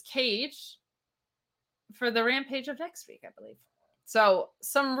versus Cage for the Rampage of next week, I believe. So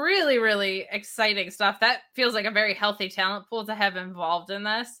some really, really exciting stuff. That feels like a very healthy talent pool to have involved in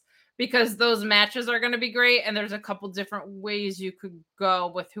this, because those matches are going to be great, and there's a couple different ways you could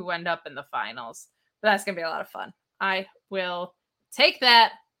go with who end up in the finals. But that's going to be a lot of fun. I will take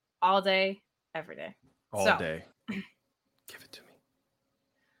that all day, every day. All day. Give it to me.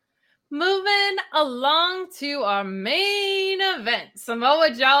 Moving along to our main event.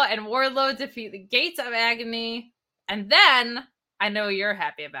 Samoa Joe and Wardlow defeat the Gates of Agony. And then I know you're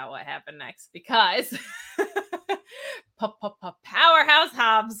happy about what happened next, because Powerhouse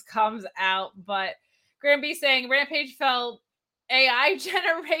Hobbs comes out, but Granby saying Rampage felt AI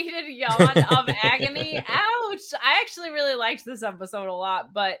generated yawn of agony. Ouch. I actually really liked this episode a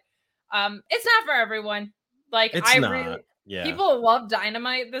lot, but it's not for everyone. Like, people love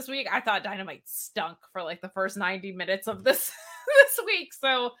Dynamite this week. I thought Dynamite stunk for like the first 90 minutes of this week.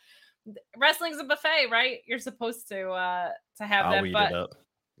 So wrestling's a buffet, right? You're supposed to have that. Eat it up.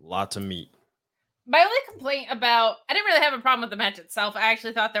 Lots of meat. My only complaint I didn't really have a problem with the match itself. I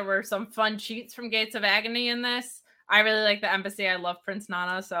actually thought there were some fun cheats from Gates of Agony in this. I really like the Embassy. I love Prince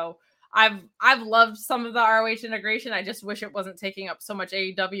Nana. So I've loved some of the ROH integration. I just wish it wasn't taking up so much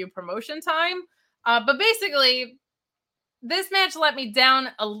AEW promotion time. But basically, this match let me down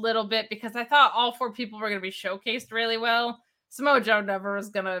a little bit because I thought all four people were going to be showcased really well. Samoa Joe never was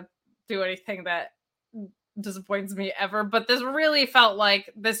going to do anything that disappoints me ever, but this really felt like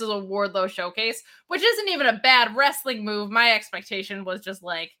this is a Wardlow showcase, which isn't even a bad wrestling move. My expectation was just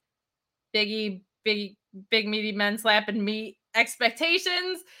like big meaty men slapping meat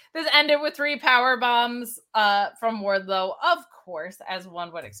expectations. This ended with 3 power bombs from Wardlow, of course, as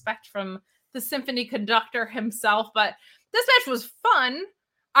one would expect from the symphony conductor himself. But this match was fun.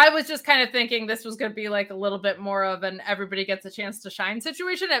 I was just kind of thinking this was going to be like a little bit more of an everybody gets a chance to shine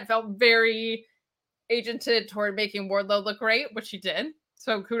situation. It felt very agented toward making Wardlow look great, which he did.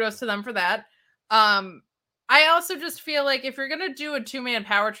 So kudos to them for that. I also just feel like if you're going to do a 2-man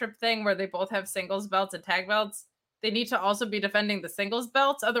power trip thing where they both have singles belts and tag belts, they need to also be defending the singles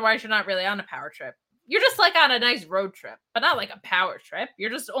belts. Otherwise, you're not really on a power trip. You're just like on a nice road trip, but not like a power trip. You're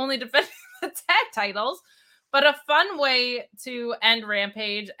just only defending the tag titles. But a fun way to end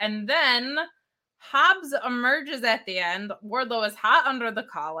Rampage. And then Hobbs emerges at the end. Wardlow is hot under the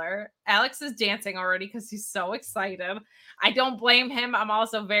collar. Alex is dancing already because he's so excited. I don't blame him. I'm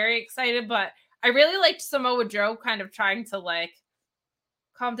also very excited, but I really liked Samoa Joe kind of trying to like,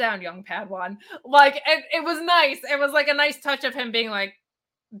 calm down, young Padawan. Like, it was nice. It was like a nice touch of him being like,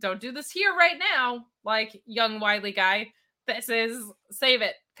 don't do this here right now. Like, young wily guy. This is save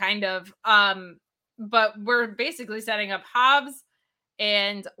it, kind of. But we're basically setting up Hobbs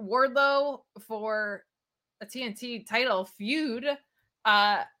and Wardlow for a TNT title feud.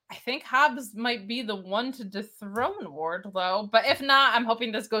 I think Hobbs might be the one to dethrone Wardlow, but if not, I'm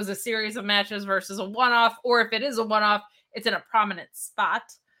hoping this goes a series of matches versus a one-off, or if it is a one-off, it's in a prominent spot.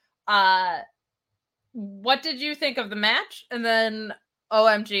 What did you think of the match? And then,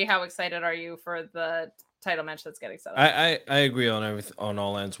 OMG, how excited are you for the title match that's getting set up? I agree on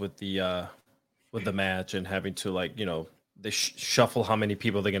all ends with the match, and having to, like, you know, they shuffle how many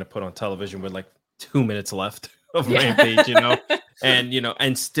people they're going to put on television with like 2 minutes left of Rampage, you know, and, you know,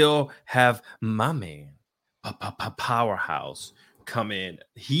 and still have my man, Powerhouse, come in.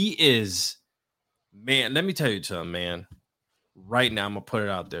 He is, man, let me tell you something, man. Right now, I'm going to put it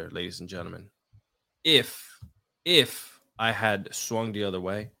out there, ladies and gentlemen. If I had swung the other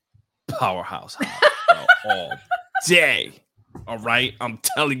way, Powerhouse all day. All right? I'm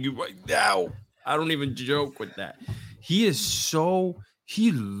telling you right now. I don't even joke with that. He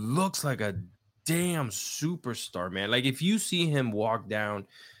looks like a damn superstar, man. Like, if you see him walk down,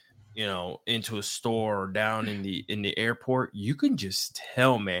 you know, into a store or down in the airport, you can just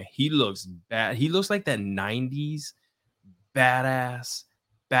tell, man, he looks bad. He looks like that 90s badass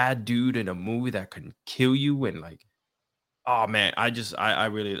bad dude in a movie that can kill you. And like, oh man, I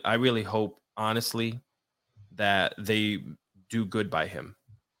really hope, honestly, that they do good by him,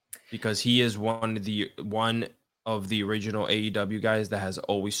 because he is one of the original AEW guys that has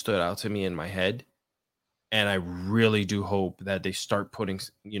always stood out to me in my head. And I really do hope that they start putting,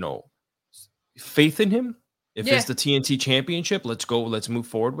 you know, faith in him, If it's the TNT Championship, let's go. Let's move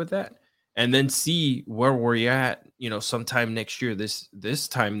forward with that, and then see where we're at. Sometime next year. This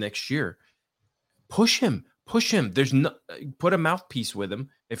time next year, push him. There's no put a mouthpiece with him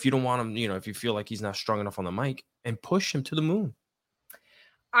if you don't want him. If you feel like he's not strong enough on the mic, and push him to the moon.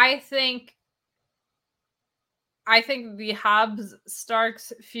 I think the Hobbs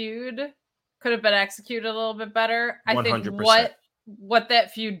Starks feud could have been executed a little bit better. 100%. I think what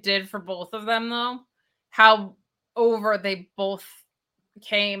that feud did for both of them, though, how over they both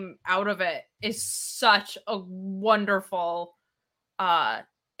came out of it, is such a wonderful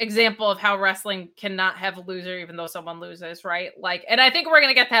example of how wrestling cannot have a loser even though someone loses, right? Like, and I think we're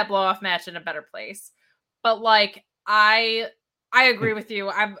gonna get that blow-off match in a better place. But like, I agree with you.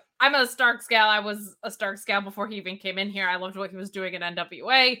 I'm a Starks gal. I was a Starks gal before he even came in here. I loved what he was doing in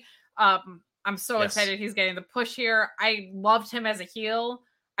NWA. I'm so excited he's getting the push here. I loved him as a heel.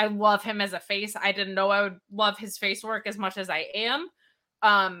 I love him as a face. I didn't know I would love his face work as much as I am.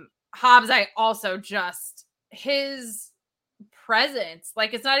 Hobbs, I also just his presence.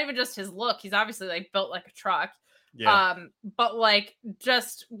 Like, it's not even just his look. He's obviously like built like a truck. Yeah. But like,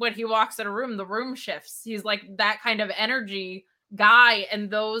 just when he walks in a room, the room shifts. He's like that kind of energy guy, and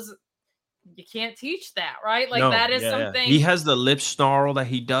those you can't teach that, right? Like, that is something. He has the lip snarl that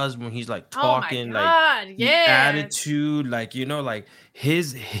he does when he's like talking, like the attitude, like like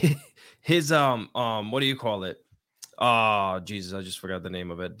his what do you call it? Oh Jesus, I just forgot the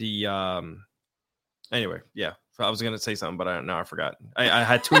name of it. The anyway, yeah. I was gonna say something, but I forgot. I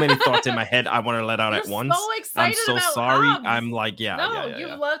had too many thoughts in my head. I want to let out at once. So excited! I'm so about sorry. Hobbs. I'm like, you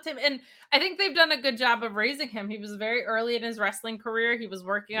loved him, and I think they've done a good job of raising him. He was very early in his wrestling career. He was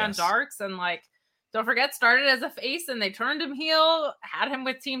working on Darks, and like, don't forget, started as a face, and they turned him heel. Had him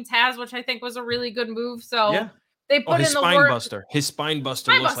with Team Taz, which I think was a really good move. So they put in the work. His spine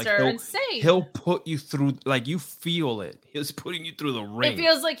buster looks like he'll put you through, like, you feel it. He's putting you through the ring. It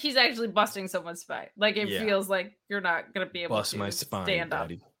feels like he's actually busting someone's spine. Like, it feels like you're not gonna be able bust to my spine, stand up.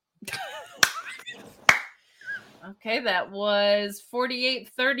 Daddy. Okay, that was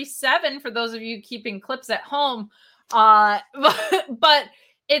 48-37 for those of you keeping clips at home. But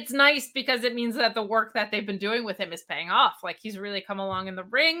it's nice because it means that the work that they've been doing with him is paying off. Like, he's really come along in the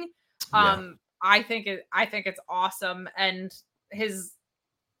ring. I think it's awesome, and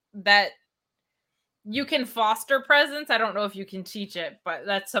that you can foster presence. I don't know if you can teach it, but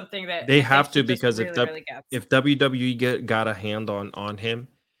that's something that they have to, because if WWE got a hand on him,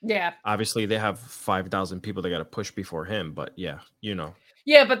 obviously they have 5,000 people they got to push before him. But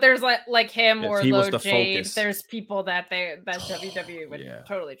but there's like him or Low Jade. Focus. There's people that WWE would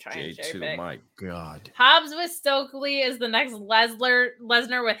totally try and cherry pick. My God, Hobbs with Stokely is the next Lesnar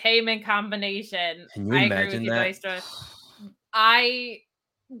with Heyman combination. Can you imagine that?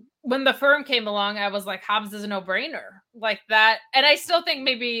 When the firm came along, I was like, Hobbs is a no-brainer, like that, and I still think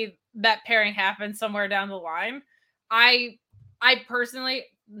maybe that pairing happens somewhere down the line. I personally,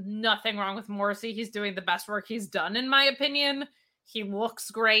 nothing wrong with Morrissey. He's doing the best work he's done, in my opinion. He looks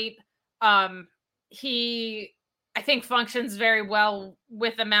great. He, I think, functions very well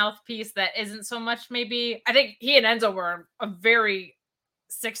with a mouthpiece that isn't so much maybe. I think he and Enzo were a very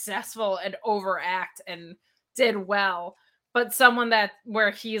successful and overact and did well. But someone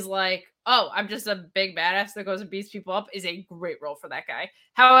where he's like, oh, I'm just a big badass that goes and beats people up, is a great role for that guy.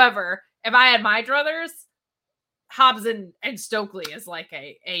 However, if I had my druthers, Hobbs and Stokely is like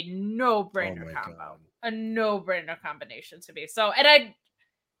a no-brainer combo. God. A no-brainer combination to me. So, and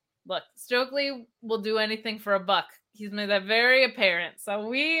look, Stokely will do anything for a buck. He's made that very apparent. So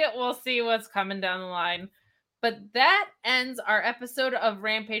we will see what's coming down the line. But that ends our episode of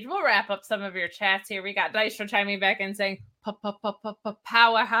Rampage. We'll wrap up some of your chats here. We got Dice chiming back in saying,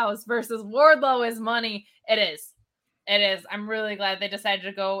 Powerhouse versus Wardlow is money. It is. It is. I'm really glad they decided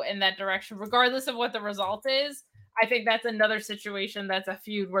to go in that direction, regardless of what the result is. I think that's another situation that's a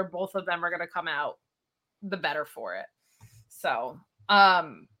feud where both of them are going to come out the better for it. So,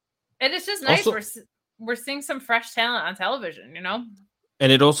 and it's just nice. Also, we're seeing some fresh talent on television,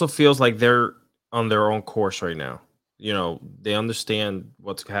 And it also feels like they're on their own course right now. They understand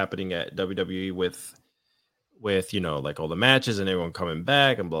what's happening at WWE with like all the matches and everyone coming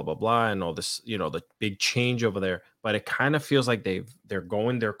back and blah blah blah and all this, the big change over there. But it kind of feels like they're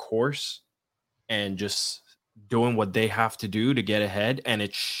going their course and just doing what they have to do to get ahead, and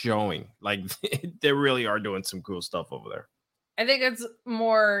it's showing. Like, they really are doing some cool stuff over there. I think it's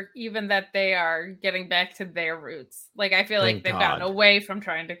more even that they are getting back to their roots. Like, I feel like they've gotten away from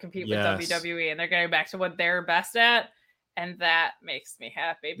trying to compete with WWE, and they're getting back to what they're best at, and that makes me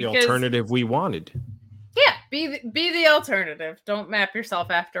happy. The alternative we wanted. Yeah, be the alternative. Don't map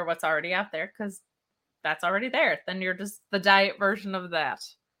yourself after what's already out there, because that's already there. Then you're just the diet version of that,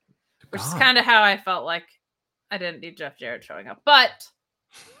 which is kind of how I felt like I didn't need Jeff Jarrett showing up. But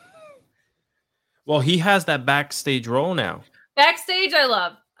well, he has that backstage role now. Backstage, I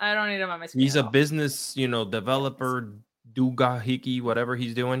love. I don't need him on my screen. He's a business, developer, dugahiki, whatever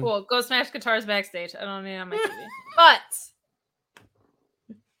he's doing. Cool. Go smash guitars backstage. I don't need him on my TV. But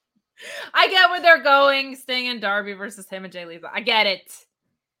I get where they're going. Sting and Darby versus him and Jay Lethal. I get it.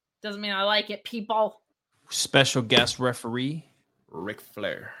 Doesn't mean I like it, people. Special guest referee, Ric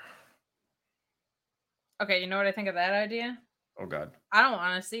Flair. Okay, you know what I think of that idea? Oh, God. I don't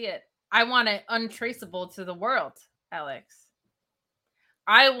want to see it. I want it untraceable to the world, Alex.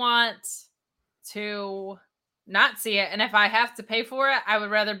 I want to not see it. And if I have to pay for it, I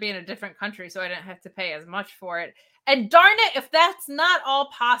would rather be in a different country so I didn't have to pay as much for it. And darn it, if that's not all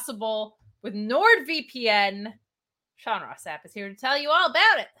possible with NordVPN, Sean Ross Sapp is here to tell you all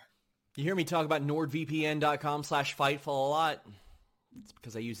about it. You hear me talk about NordVPN.com/Fightful a lot. It's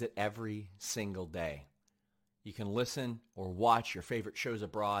because I use it every single day. You can listen or watch your favorite shows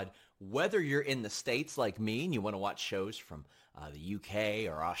abroad, whether you're in the States like me and you want to watch shows from the UK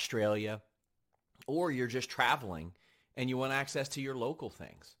or Australia, or you're just traveling and you want access to your local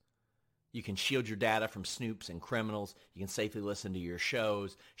things. You can shield your data from snoops and criminals. You can safely listen to your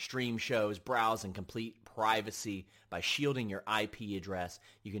shows, stream shows, browse in complete privacy by shielding your IP address.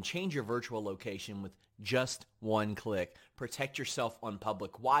 You can change your virtual location with just one click. Protect yourself on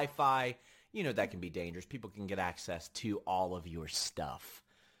public Wi-Fi. You know that can be dangerous. People can get access to all of your stuff.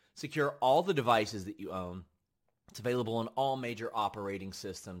 Secure all the devices that you own. It's available on all major operating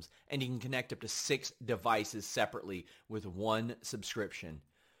systems, and you can connect up to 6 devices separately with one subscription.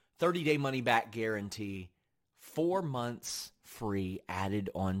 30-day money-back guarantee, 4 months free added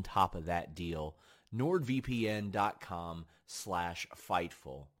on top of that deal.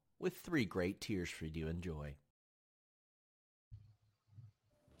 NordVPN.com/Fightful with 3 great tiers for you to enjoy.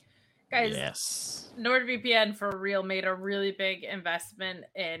 Guys, yes. NordVPN for real made a really big investment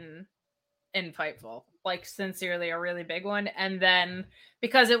in Fightful. Like, sincerely, a really big one. And then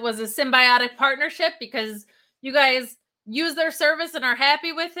because it was a symbiotic partnership, because you guys use their service and are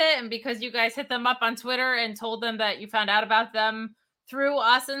happy with it, and because you guys hit them up on Twitter and told them that you found out about them through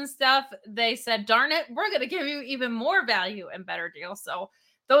us and stuff, they said, darn it, we're going to give you even more value and better deals. So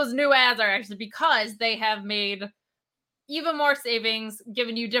those new ads are actually because they have made even more savings,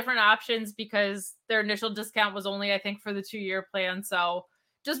 giving you different options, because their initial discount was only, I think, for the 2-year plan. So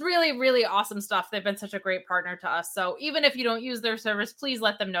just really, really awesome stuff. They've been such a great partner to us. So even if you don't use their service, please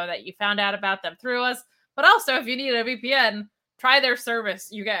let them know that you found out about them through us. But also, if you need a VPN, try their service.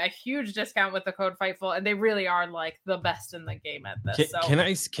 You get a huge discount with the code Fightful, and they really are like the best in the game at this.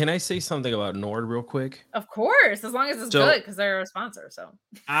 Can I say something about Nord real quick? Of course, as long as it's good, because they're a sponsor. So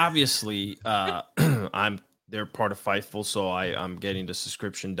obviously, they're part of Fightful, so I'm getting the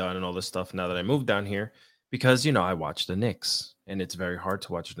subscription done and all this stuff now that I moved down here, because I watch the Knicks, and it's very hard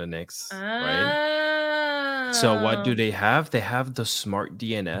to watch the Knicks, right? So what do they have? They have the smart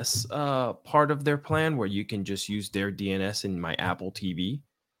DNS part of their plan, where you can just use their DNS in my Apple TV,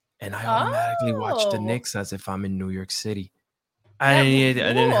 and I automatically watch the Knicks as if I'm in New York City. I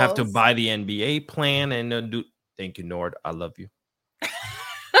didn't have to buy the NBA plan and Thank you, Nord. I love you.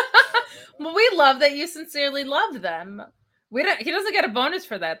 Well, we love that you sincerely love them. He doesn't get a bonus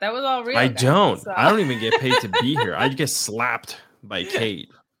for that. That was all real. I don't even get paid to be here. I get slapped by Kate.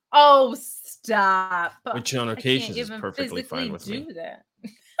 Oh, stop. Which on occasions is perfectly fine with me. That.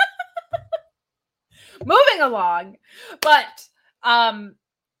 Moving along. But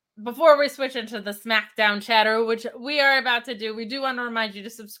before we switch into the Smackdown chatter, which we are about to do, we do want to remind you to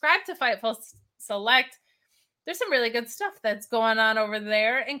subscribe to Fightful Select. There's some really good stuff that's going on over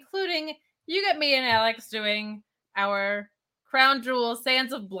there, including you get me and Alex doing our Crown Jewel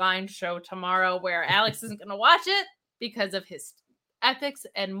Sands of Blind show tomorrow, where Alex isn't going to watch it because of his ethics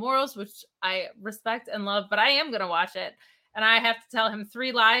and morals, which I respect and love, but I am going to watch it, and I have to tell him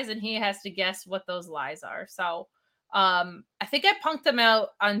 3 lies, and he has to guess what those lies are. So I think I punked him out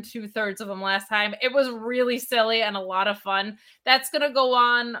on 2/3 of them last time. It was really silly and a lot of fun. That's going to go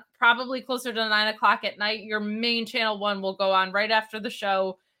on probably closer to 9 o'clock at night. Your main channel 1 will go on right after the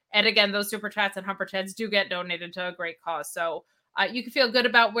show. And again, those super chats and humper chats do get donated to a great cause. So you can feel good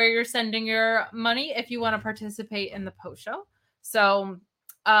about where you're sending your money if you want to participate in the post show. So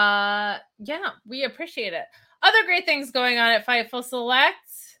yeah, we appreciate it. Other great things going on at Fightful Select.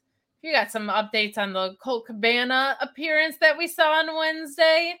 You got some updates on the Colt Cabana appearance that we saw on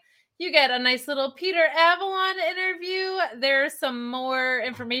Wednesday. You get a nice little Peter Avalon interview. There's some more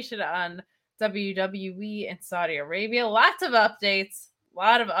information on WWE and Saudi Arabia. Lots of updates.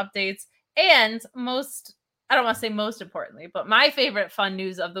 And And I don't want to say most importantly, but my favorite fun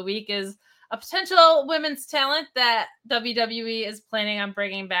news of the week is a potential women's talent that WWE is planning on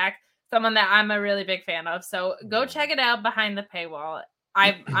bringing back, someone that I'm a really big fan of. So go check it out behind the paywall.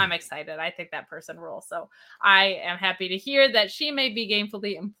 I'm excited. I think that person rules. So I am happy to hear that she may be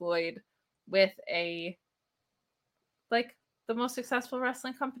gainfully employed with the most successful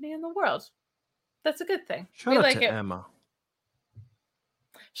wrestling company in the world. That's a good thing. Shout out to Emma.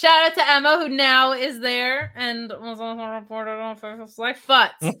 Shout out to Emma, who now is there and was also reported on First Life.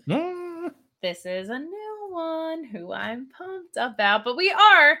 But this is a new one who I'm pumped about. But we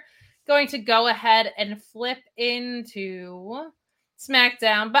are going to go ahead and flip into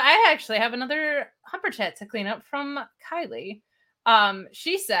SmackDown. But I actually have another Humper Chat to clean up from Kylie.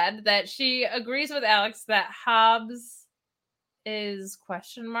 She said that she agrees with Alex that Hobbs is ?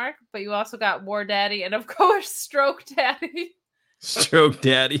 But you also got War Daddy and, of course, Stroke Daddy. Stroke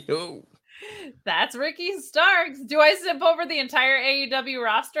Daddy. Oh, that's Ricky Starks. Do I zip over the entire AEW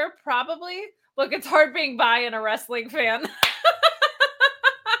roster? Probably. Look, it's hard being bi and a wrestling fan.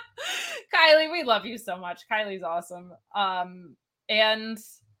 Kylie, we love you so much. Kylie's awesome. And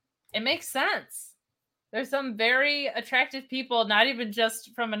it makes sense. There's some very attractive people, not even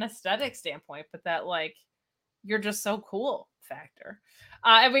just from an aesthetic standpoint, but that like you're just so cool factor.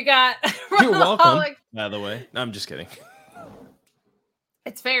 And we got you're welcome. By the way, no, I'm just kidding.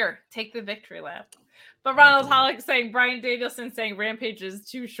 It's fair. Take the victory lap. But Ronald Hollick saying Bryan Danielson saying Rampage is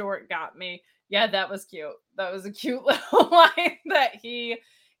too short got me. Yeah, that was cute. That was a cute little line that he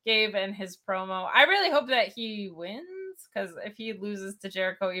gave in his promo. I really hope that he wins, because if he loses to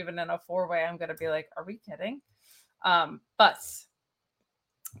Jericho even in a 4-way, I'm gonna be like, are we kidding? But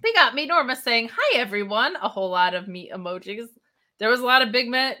we got Meat Norma saying, hi everyone. A whole lot of meat emojis. There was a lot of big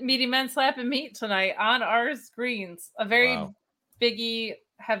meaty men slapping meat tonight on our screens. A very biggie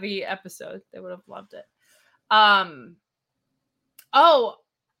heavy episode. They would have loved it. Oh,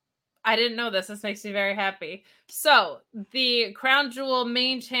 I didn't know this. This makes me very happy. So the Crown Jewel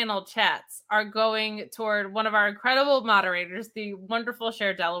main channel chats are going toward one of our incredible moderators, the wonderful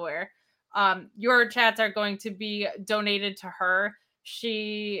Cher Delaware. Your chats are going to be donated to her.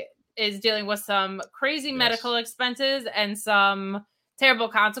 She is dealing with some crazy medical expenses and some terrible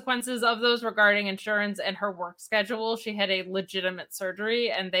consequences of those regarding insurance and her work schedule. She had a legitimate surgery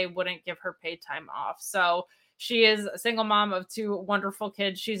and they wouldn't give her paid time off. So she is a single mom of 2 wonderful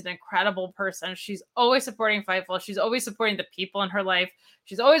kids. She's an incredible person. She's always supporting Fightful. She's always supporting the people in her life.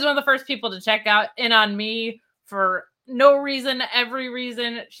 She's always one of the first people to check out in on me for no reason, every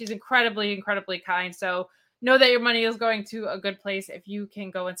reason. She's incredibly, incredibly kind. So know that your money is going to a good place if you can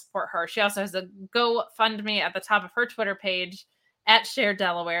go and support her. She also has a GoFundMe at the top of her Twitter page at Cher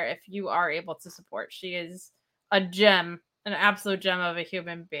Delaware if you are able to support. She is a gem, an absolute gem of a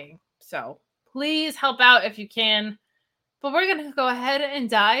human being. So please help out if you can. But we're going to go ahead and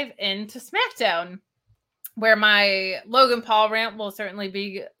dive into SmackDown, where my Logan Paul rant will certainly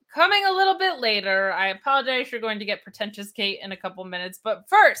be coming a little bit later. I apologize. You're going to get Pretentious Kate in a couple minutes. But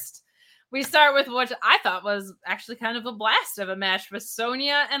first, we start with what I thought was actually kind of a blast of a match with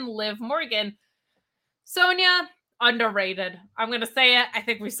Sonya and Liv Morgan. Sonya, underrated. I'm going to say it. I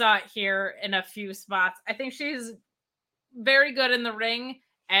think we saw it here in a few spots. I think she's very good in the ring,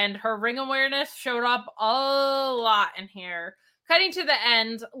 and her ring awareness showed up a lot in here. Cutting to the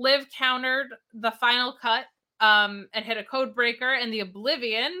end, Liv countered the final cut and hit a code breaker and the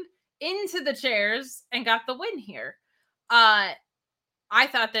Oblivion into the chairs and got the win here. I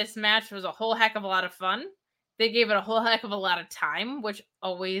thought this match was a whole heck of a lot of fun. They gave it a whole heck of a lot of time, which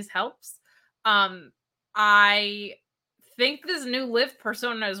always helps. I think this new Liv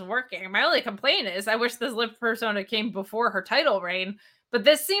persona is working. My only complaint is I wish this Liv persona came before her title reign, but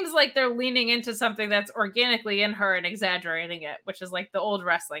this seems like they're leaning into something that's organically in her and exaggerating it, which is like the old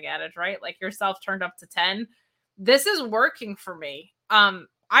wrestling adage, right? Like yourself turned up to 10. This is working for me.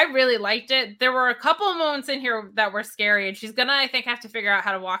 I really liked it. There were a couple of moments in here that were scary, and she's gonna, I think, have to figure out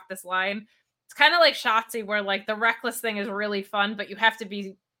how to walk this line. It's kind of like Shotzi, where like the reckless thing is really fun, but you have to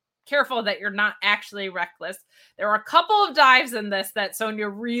be careful that you're not actually reckless. There were a couple of dives in this that Sonya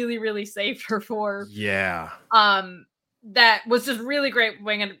really, really saved her for. Yeah. That was just really great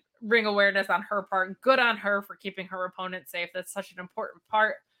ring awareness on her part. Good on her for keeping her opponent safe. That's such an important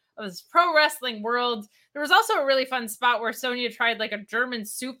part of this pro wrestling world. There was also a really fun spot where Sonya tried like a German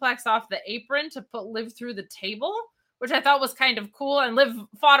suplex off the apron to put Liv through the table, which I thought was kind of cool. And Liv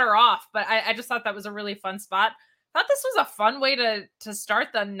fought her off, but I just thought that was a really fun spot. Thought this was a fun way to start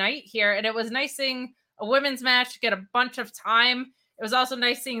the night here. And it was nice seeing a women's match get a bunch of time. It was also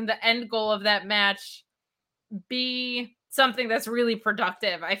nice seeing the end goal of that match be something that's really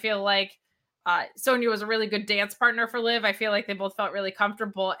productive. I feel like Sonya was a really good dance partner for Liv. I feel like they both felt really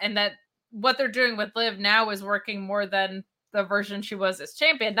comfortable, and that what they're doing with Liv now is working more than the version she was as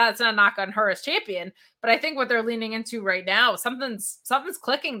champion. That's not a knock on her as champion, but I think what they're leaning into right now, something's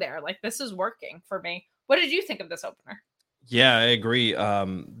clicking there. Like, this is working for me. What did you think of this opener? Yeah, I agree.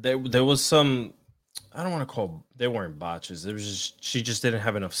 There was some, I don't want to call, they weren't botches. It was just, she just didn't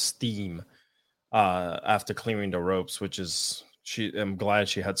have enough steam after clearing the ropes, which is, I'm glad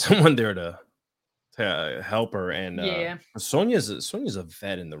she had someone there to help her. And Sonya's a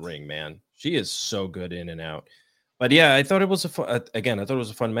vet in the ring, man. She is so good in and out. But yeah, I thought it was I thought it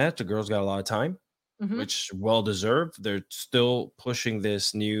was a fun match. The girls got a lot of time, which well deserved. They're still pushing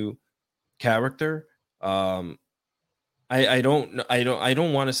this new character. I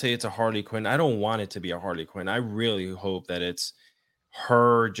don't want to say it's a Harley Quinn. I don't want it to be a Harley Quinn. I really hope that it's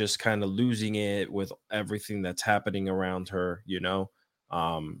her just kind of losing it with everything that's happening around her,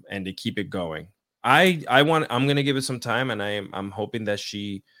 and to keep it going. I'm gonna give it some time, and I'm hoping that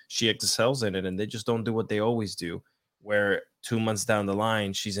she excels in it, and they just don't do what they always do, where 2 months down the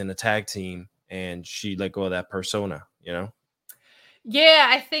line she's in a tag team and she let go of that persona, Yeah,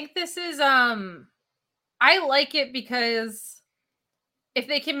 I think this is I like it because if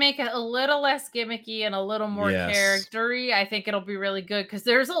they can make it a little less gimmicky and a little more character-y, I think it'll be really good, because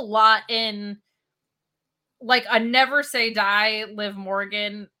there's a lot in, like, a Never Say Die Liv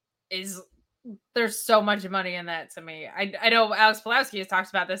Morgan there's so much money in that to me. I know Alex Pulaski has talked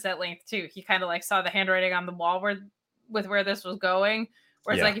about this at length too. He kind of like saw the handwriting on the wall with where this was going,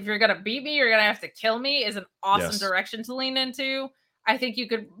 where it's like, if you're going to beat me, you're going to have to kill me, is an awesome direction to lean into. I think you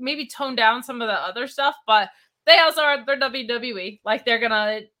could maybe tone down some of the other stuff, but they also are, they're WWE. Like, they're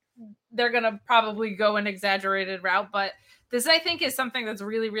gonna probably go an exaggerated route, but this, I think, is something that's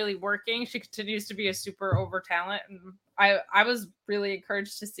really, really working. She continues to be a super over talent, and I was really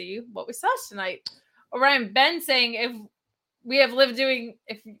encouraged to see what we saw tonight. Orion Ben saying, if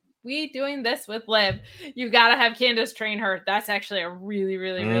we doing this with Liv, you got to have Candice train her. That's actually a really,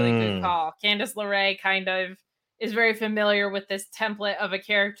 really, really good call. Candice LeRae kind of is very familiar with this template of a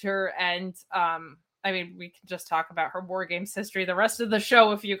character, and I mean, we can just talk about her War Games history the rest of the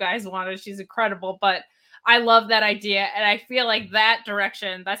show if you guys wanted. She's incredible, but I love that idea, and I feel like that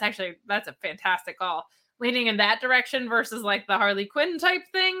direction, that's a fantastic call. Leaning in that direction versus like the Harley Quinn type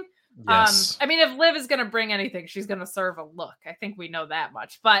thing. Yes. I mean, if Liv is going to bring anything, she's going to serve a look. I think we know that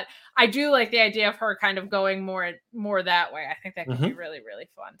much, but I do like the idea of her kind of going more that way. I think that could be really, really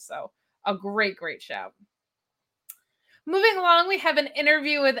fun. So a great shout. Moving along, we have an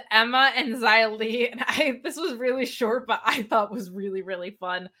interview with Emma and Xia Li, and this was really short, but I thought was really, really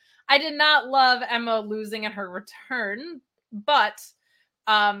fun. I did not love Emma losing in her return, but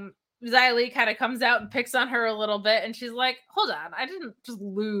Xia Li kind of comes out and picks on her a little bit, and she's like, hold on, I didn't just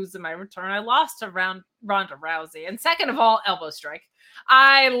lose in my return. I lost to Ronda Rousey. And second of all, elbow strike.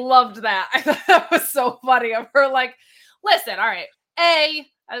 I loved that. I thought that was so funny of her, like, listen, all right, A,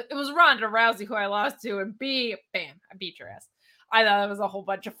 it was Ronda Rousey who I lost to, and B, bam, I beat your ass. I thought that was a whole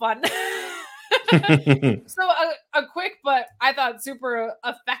bunch of fun. So a quick, but I thought super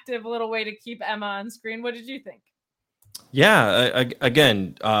effective little way to keep Emma on screen. What did you think? Yeah,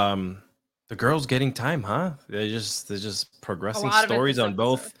 again, the girls getting time, huh? They're just progressing stories on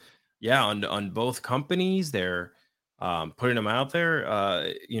both. Yeah, on both companies. They're putting them out there.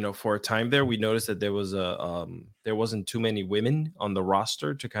 For a time there, we noticed that there wasn't too many women on the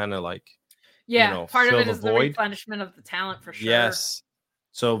roster to kind of like, part of it is the replenishment of the talent for sure. Yes,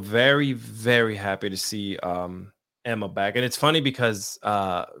 so very, very happy to see Emma back. And it's funny because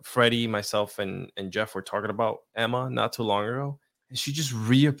Freddie, myself, and Jeff were talking about Emma not too long ago, and she just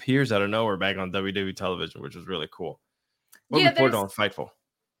reappears out of nowhere back on WWE television, which was really cool. What reported on Fightful?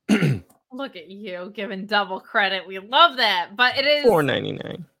 Look at you giving double credit. We love that, but it is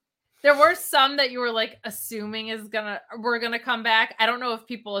 $4.99. There were some that you were like assuming we're gonna come back. I don't know if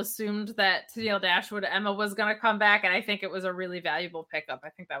people assumed that Tennille Dashwood Emma was gonna come back, and I think it was a really valuable pickup. I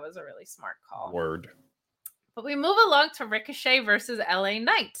think that was a really smart call. Word. But we move along to Ricochet versus LA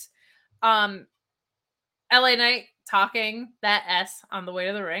Knight. LA Knight talking that S on the way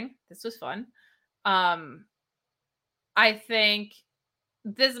to the ring. This was fun. I think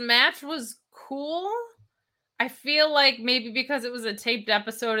this match was cool. I feel like maybe because it was a taped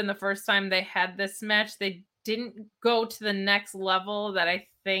episode and the first time they had this match, they didn't go to the next level that I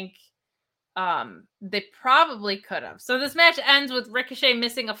think they probably could have. So this match ends with Ricochet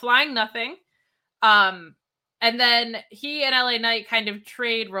missing a flying nothing. And then he and LA Knight kind of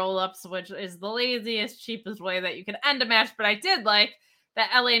trade roll-ups, which is the laziest, cheapest way that you can end a match. But I did like that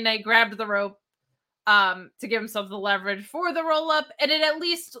LA Knight grabbed the rope, to give himself the leverage for the roll up. And it at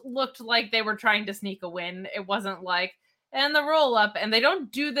least looked like they were trying to sneak a win. It wasn't like, and the roll up. And they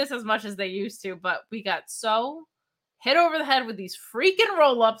don't do this as much as they used to, but we got so hit over the head with these freaking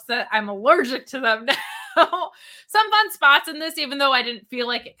roll ups that I'm allergic to them now. Some fun spots in this, even though I didn't feel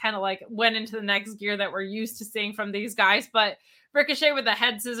like it kind of like went into the next gear that we're used to seeing from these guys. But Ricochet with the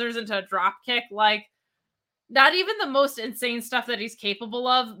head scissors into a drop kick, like, not even the most insane stuff that he's capable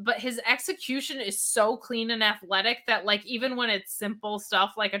of, but his execution is so clean and athletic that, like, even when it's simple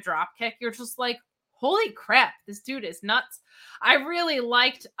stuff like a drop kick, you're just like, holy crap, this dude is nuts. I really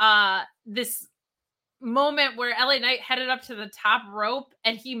liked this moment where LA Knight headed up to the top rope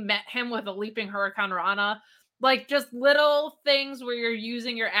and he met him with a leaping Hurricane Rana. Like, just little things where you're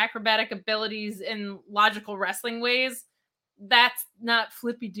using your acrobatic abilities in logical wrestling ways. That's not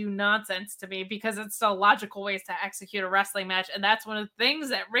flippy-do nonsense to me, because it's still logical ways to execute a wrestling match. And that's one of the things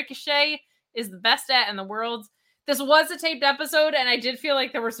that Ricochet is the best at in the world. This was a taped episode, and I did feel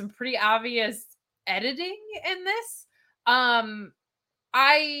like there were some pretty obvious editing in this.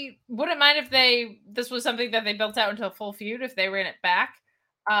 I wouldn't mind if this was something that they built out into a full feud if they ran it back.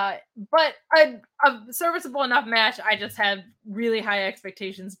 But a serviceable enough match. I just had really high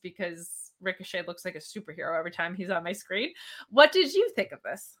expectations because Ricochet looks like a superhero every time he's on my screen. What did you think of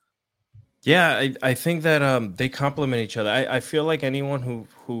this? Yeah, I think that they complement each other. I feel like anyone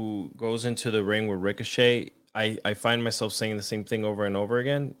who goes into the ring with Ricochet, I find myself saying the same thing over and over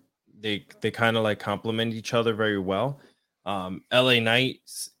again. They kind of like complement each other very well. LA Knight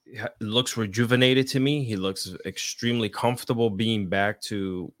looks rejuvenated to me. He looks extremely comfortable being back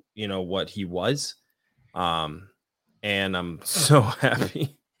to, what he was. And I'm so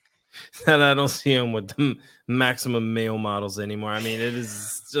happy that I don't see him with the maximum male models anymore. I mean, it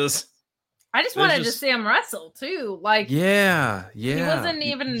is just... I just wanted to see him wrestle too. Like, yeah. He wasn't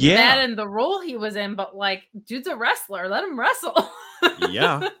even bad in the role he was in, but like, dude's a wrestler. Let him wrestle.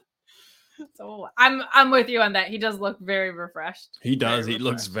 Yeah. So I'm with you on that. He does look very refreshed. He does. He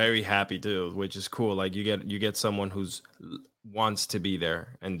looks very happy too, which is cool. Like, you get someone who's wants to be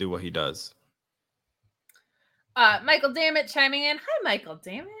there and do what he does. Michael Dammit chiming in. Hi, Michael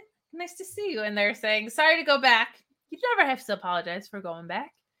Dammit. Nice to see you. And they're saying, sorry to go back. You never have to apologize for going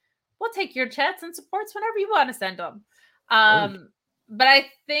back. We'll take your chats and supports whenever you want to send them. But I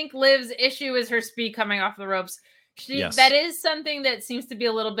think Liv's issue is her speed coming off the ropes. That is something that seems to be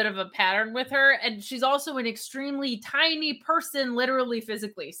a little bit of a pattern with her. And she's also an extremely tiny person, literally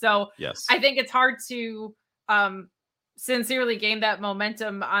physically. So I think it's hard to sincerely gain that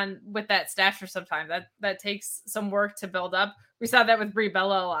momentum with that stature sometimes. That takes some work to build up. We saw that with Brie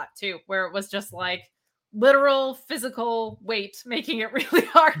Bella a lot too, where it was just like literal physical weight, making it really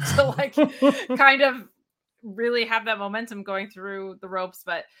hard to like kind of really have that momentum going through the ropes.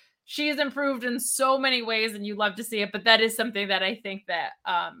 But she's improved in so many ways and you love to see it. But that is something that I think that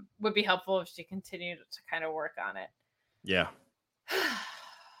would be helpful if she continued to kind of work on it. Yeah.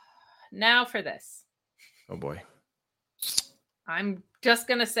 Now for this. Oh boy. I'm just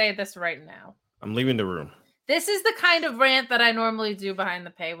going to say this right now. I'm leaving the room. This is the kind of rant that I normally do behind the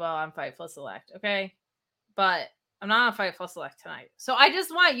paywall on Fightful Select. Okay. But I'm not on Fightful Select tonight. So I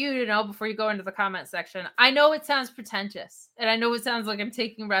just want you to know before you go into the comment section, I know it sounds pretentious and I know it sounds like I'm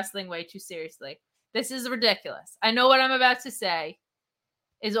taking wrestling way too seriously. This is ridiculous. I know what I'm about to say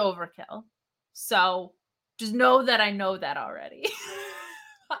is overkill. So just know that I know that already.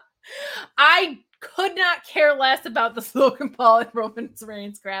 I could not care less about the Logan Paul and Roman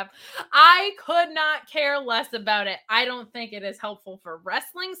Reigns crap. I could not care less about it. I don't think it is helpful for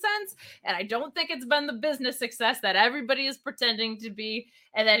wrestling sense, and I don't think it's been the business success that everybody is pretending to be,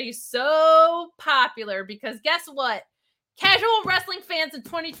 and that he's so popular, because guess what? Casual wrestling fans in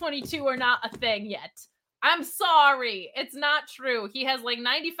 2022 are not a thing yet. I'm sorry. It's not true. He has like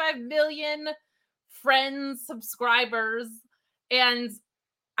 95 million friends, subscribers, and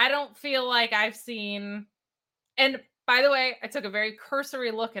I don't feel like I've seen, and by the way, I took a very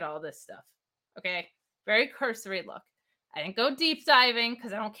cursory look at all this stuff. Okay. Very cursory look. I didn't go deep diving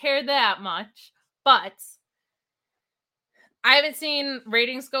because I don't care that much, but I haven't seen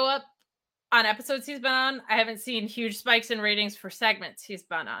ratings go up on episodes he's been on. I haven't seen huge spikes in ratings for segments he's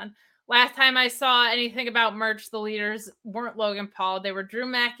been on. Last time I saw anything about merch, the leaders weren't Logan Paul. They were Drew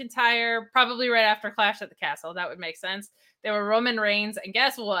McIntyre, probably right after Clash at the Castle. That would make sense. They were Roman Reigns. And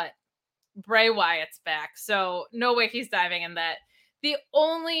guess what? Bray Wyatt's back. So no way he's diving in that. The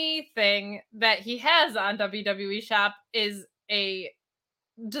only thing that he has on WWE Shop is a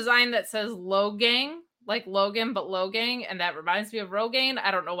design that says Logang, like Logan, but Logang. And that reminds me of Rogaine.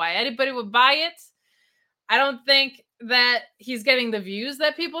 I don't know why anybody would buy it. I don't think that he's getting the views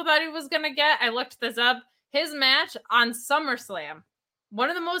that people thought he was going to get. I looked this up. His match on SummerSlam, one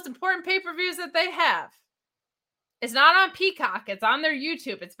of the most important pay-per-views that they have, it's not on Peacock. It's on their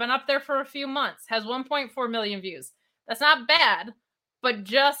YouTube. It's been up there for a few months. Has 1.4 million views. That's not bad. But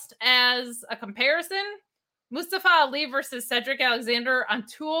just as a comparison, Mustafa Ali versus Cedric Alexander on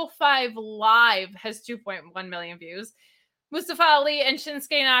 205 Live has 2.1 million views. Mustafa Ali and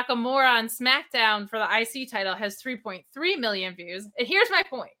Shinsuke Nakamura on Smackdown for the IC title has 3.3 million views. And here's my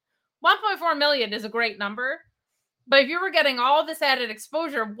point. 1.4 million is a great number. But if you were getting all this added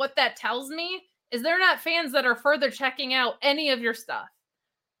exposure, what that tells me is they're not fans that are further checking out any of your stuff.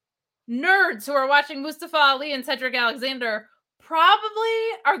 Nerds who are watching Mustafa Ali and Cedric Alexander probably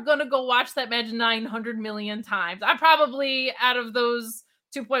are going to go watch that match 900 million times. I'm probably, out of those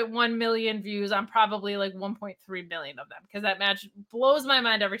 2.1 million views, I'm probably like 1.3 million of them because that match blows my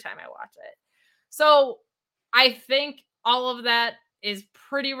mind every time I watch it. So I think all of that is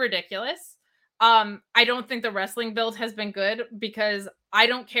pretty ridiculous. I don't think the wrestling build has been good because I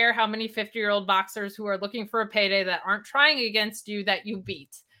don't care how many 50-year-old boxers who are looking for a payday that aren't trying against you that you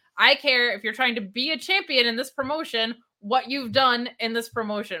beat. I care if you're trying to be a champion in this promotion, what you've done in this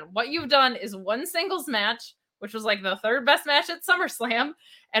promotion. What you've done is one singles match, which was like the third best match at SummerSlam,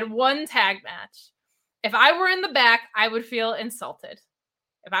 and one tag match. If I were in the back, I would feel insulted.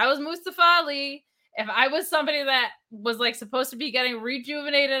 If I was Mustafa Ali, if I was somebody that was like supposed to be getting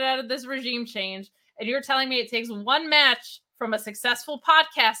rejuvenated out of this regime change, and you're telling me it takes one match from a successful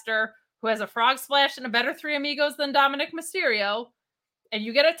podcaster who has a frog splash and a better Three Amigos than Dominic Mysterio, and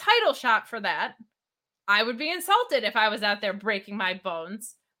you get a title shot for that, I would be insulted if I was out there breaking my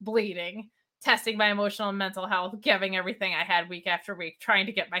bones, bleeding, testing my emotional and mental health, giving everything I had week after week, trying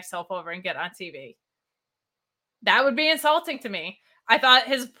to get myself over and get on TV. That would be insulting to me. I thought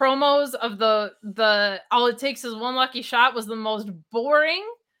his promos of the all it takes is one lucky shot was the most boring,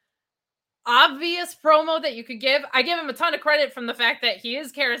 obvious promo that you could give. I give him a ton of credit from the fact that he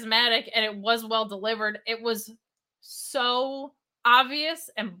is charismatic and it was well delivered. It was so obvious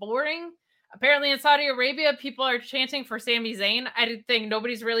and boring. Apparently in Saudi Arabia, people are chanting for Sami Zayn. I think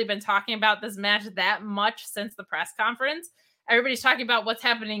nobody's really been talking about this match that much since the press conference. Everybody's talking about what's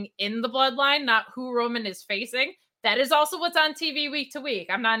happening in the bloodline, not who Roman is facing. That is also what's on TV week to week.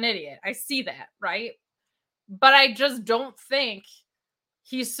 I'm not an idiot. I see that, right? But I just don't think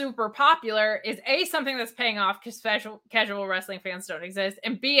he's super popular is A, something that's paying off because casual wrestling fans don't exist.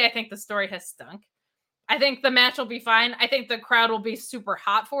 And B, I think the story has stunk. I think the match will be fine. I think the crowd will be super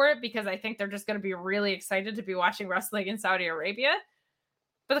hot for it because I think they're just going to be really excited to be watching wrestling in Saudi Arabia.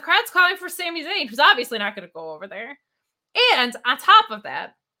 But the crowd's calling for Sami Zayn, who's obviously not going to go over there. And on top of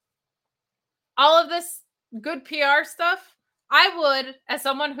that, all of this good PR stuff, I would, as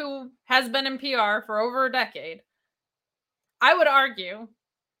someone who has been in PR for over a decade, I would argue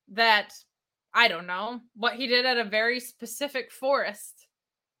that, I don't know, what he did at a very specific forest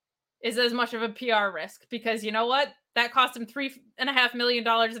is as much of a PR risk because you know what? That cost him $3.5 million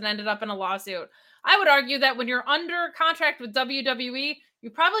and ended up in a lawsuit. I would argue that when you're under contract with WWE, you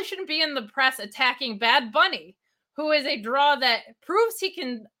probably shouldn't be in the press attacking Bad Bunny, who is a draw that proves he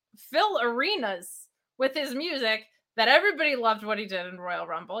can fill arenas with his music, that everybody loved what he did in Royal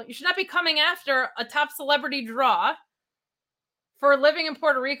Rumble. You should not be coming after a top celebrity draw for living in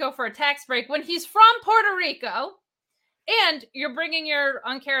Puerto Rico for a tax break when he's from Puerto Rico. And you're bringing your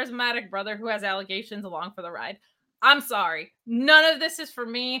uncharismatic brother who has allegations along for the ride. I'm sorry. None of this is for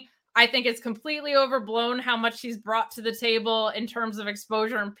me. I think it's completely overblown how much he's brought to the table in terms of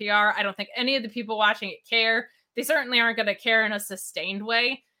exposure and PR. I don't think any of the people watching it care. They certainly aren't going to care in a sustained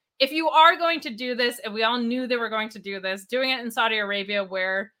way. If you are going to do this, and we all knew they were going to do this, doing it in Saudi Arabia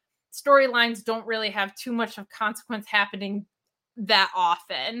where storylines don't really have too much of consequence happening that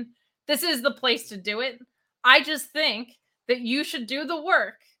often, this is the place to do it. I just think that you should do the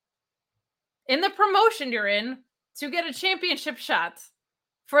work in the promotion you're in to get a championship shot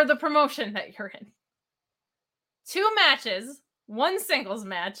for the promotion that you're in. 2 matches, 1 singles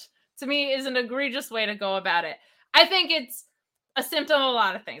match, to me is an egregious way to go about it. I think it's a symptom of a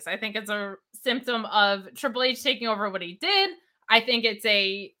lot of things. I think it's a symptom of Triple H taking over what he did. I think it's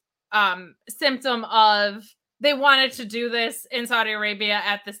a symptom of they wanted to do this in Saudi Arabia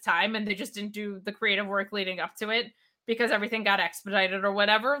at this time, and they just didn't do the creative work leading up to it because everything got expedited or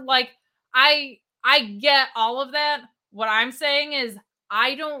whatever. Like, I get all of that. What I'm saying is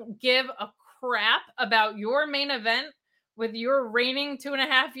I don't give a crap about your main event with your reigning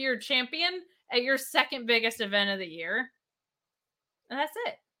 2.5-year champion at your second biggest event of the year. And that's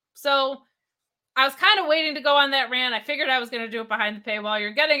it. So I was kind of waiting to go on that rant. I figured I was going to do it behind the paywall.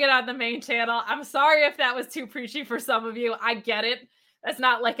 You're getting it on the main channel. I'm sorry if that was too preachy for some of you. I get it. That's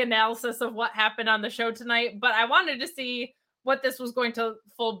not like analysis of what happened on the show tonight, but I wanted to see what this was going to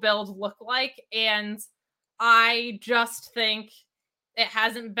full build look like. And I just think it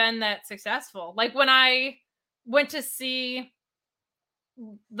hasn't been that successful. Like when I went to see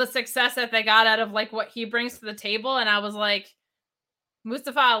the success that they got out of like what he brings to the table, and I was like,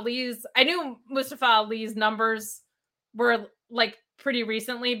 I knew Mustafa Ali's numbers were like pretty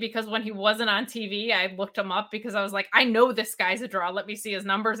recently because when he wasn't on TV, I looked him up because I was like, I know this guy's a draw. Let me see his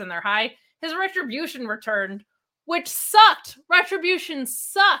numbers, and they're high. His Retribution returned, which sucked. Retribution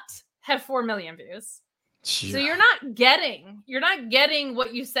sucked. Had 4 million views. Yeah. So you're not getting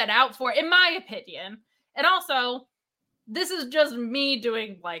what you set out for, in my opinion. And also, this is just me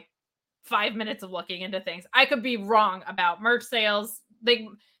doing like 5 minutes of looking into things. I could be wrong about merch sales. They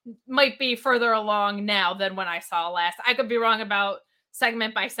might be further along now than when I saw last. I could be wrong about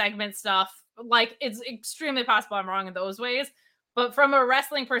segment by segment stuff. Like, it's extremely possible I'm wrong in those ways. But from a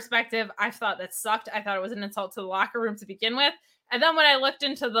wrestling perspective, I thought that sucked. I thought it was an insult to the locker room to begin with. And then when I looked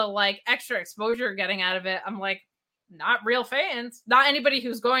into the like extra exposure you're getting out of it, I'm like, not real fans. Not anybody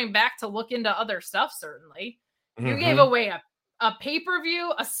who's going back to look into other stuff, certainly. You gave away a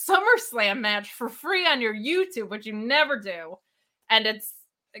pay-per-view, a SummerSlam match for free on your YouTube, which you never do. And it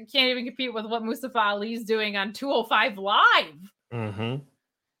can't even compete with what Mustafa Ali's doing on 205 Live.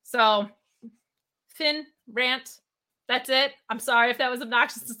 So, Finn, rant. That's it. I'm sorry if that was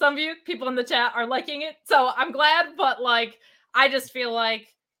obnoxious to some of you. People in the chat are liking it. So I'm glad, but like, I just feel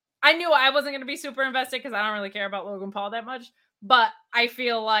like I knew I wasn't going to be super invested because I don't really care about Logan Paul that much. But I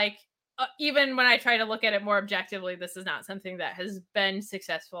feel like even when I try to look at it more objectively, this is not something that has been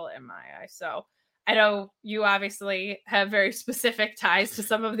successful in my eyes. So I know you obviously have very specific ties to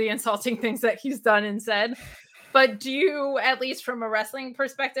some of the insulting things that he's done and said. But do you, at least from a wrestling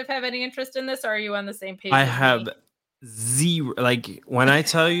perspective, have any interest in this? Or are you on the same page? I have zero. Like when I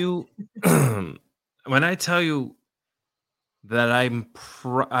tell you, that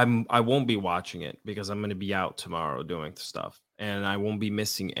I won't be watching it because I'm going to be out tomorrow doing stuff, and I won't be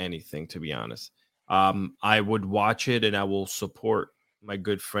missing anything, to be honest. I would watch it, and I will support my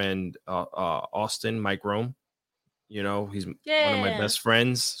good friend Austin, Mike Rome. You know, he's one of my best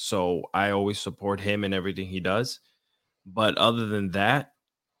friends, so I always support him and everything he does. But other than that,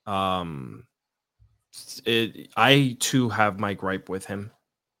 I too have my gripe with him.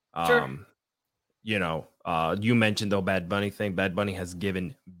 Sure. You know, you mentioned the Bad Bunny thing. Bad Bunny has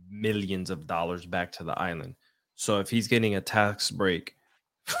given millions of dollars back to the island. So if he's getting a tax break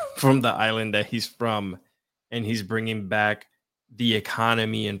from the island that he's from, and he's bringing back the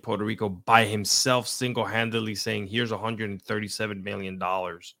economy in Puerto Rico by himself, single-handedly saying, here's $137 million.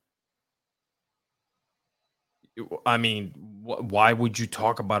 I mean, why would you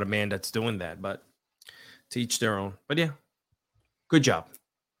talk about a man that's doing that? But to each their own. But yeah, good job.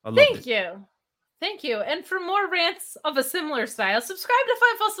 I loved it. Thank you. And for more rants of a similar style, subscribe to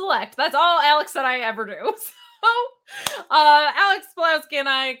Fightful Select. That's all Alex said I ever do. So, Alex Pulowski and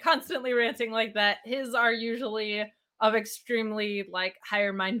I constantly ranting like that. His are usually of extremely like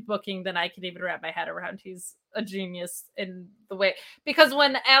higher mind booking than I can even wrap my head around. He's a genius in the way, because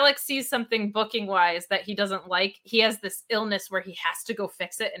when Alex sees something booking wise that he doesn't like, he has this illness where he has to go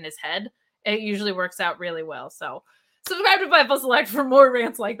fix it in his head. It usually works out really well. So subscribe to Fightful Select for more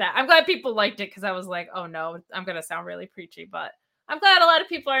rants like that. I'm glad people liked it because I was like, oh no, I'm going to sound really preachy, but I'm glad a lot of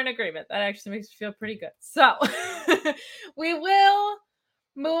people are in agreement. That actually makes me feel pretty good. So we will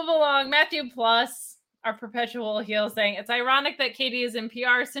move along. Matthew Plus, our perpetual heel, saying it's ironic that Katie is in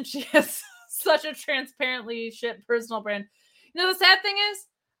PR since she has such a transparently shit personal brand. You know, the sad thing is,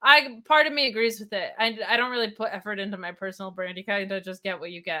 part of me agrees with it. I don't really put effort into my personal brand. You kind of just get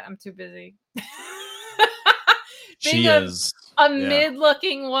what you get. I'm too busy. She is a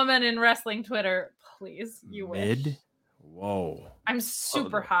mid-looking woman in wrestling Twitter. Please, you mid? Wish. Whoa. I'm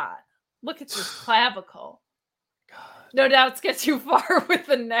super hot. Look at this clavicle. God. No doubts gets you far with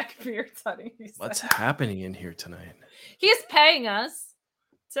the neck beards, honey. What's happening in here tonight? He's paying us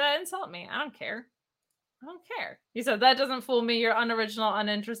to insult me. I don't care. He said, that doesn't fool me. You're unoriginal,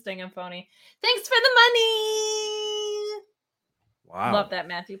 uninteresting, and phony. Thanks for the money. Wow. Love that,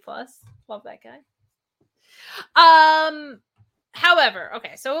 Matthew Plus. Love that guy. However,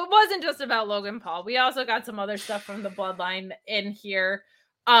 okay, so it wasn't just about Logan Paul. We also got some other stuff from the Bloodline in here,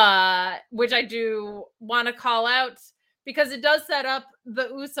 which I do want to call out because it does set up the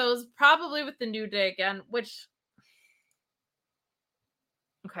Usos probably with the New Day again, which,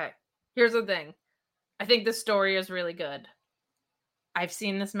 okay, here's the thing. I think the story is really good. I've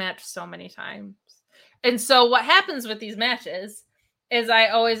seen this match so many times. And so what happens with these matches is I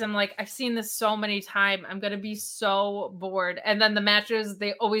always am like, I've seen this so many times. I'm going to be so bored. And then the matches,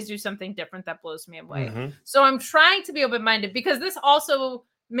 they always do something different that blows me away. Mm-hmm. So I'm trying to be open-minded because this also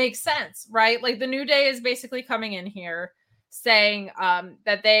makes sense, right? Like the New Day is basically coming in here saying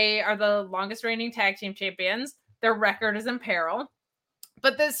that they are the longest reigning tag team champions. Their record is in peril.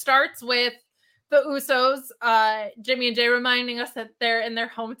 But this starts with the Usos, Jimmy and Jay reminding us that they're in their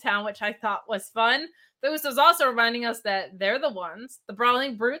hometown, which I thought was fun. The Usos also reminding us that they're the ones. The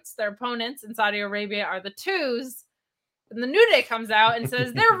Brawling Brutes, their opponents in Saudi Arabia, are the twos. And the New Day comes out and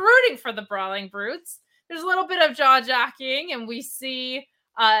says they're rooting for the Brawling Brutes. There's a little bit of jaw jockeying, and we see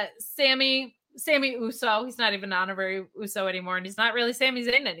Sammy Uso. He's not even honorary Uso anymore, and he's not really Sami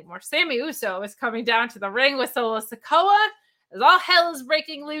Zayn anymore. Sammy Uso is coming down to the ring with Solo Sikoa as all hell is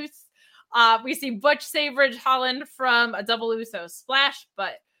breaking loose. We see Butch Savage Holland from a double Uso splash,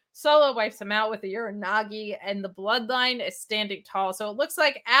 but Solo wipes him out with a Uranagi, and the Bloodline is standing tall. So it looks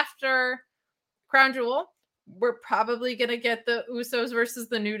like after Crown Jewel, we're probably going to get the Usos versus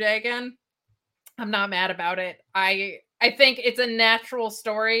the New Day again. I'm not mad about it. I think it's a natural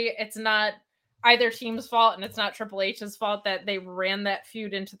story. It's not either team's fault, and it's not Triple H's fault that they ran that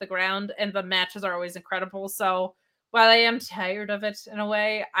feud into the ground, and the matches are always incredible. So while I am tired of it in a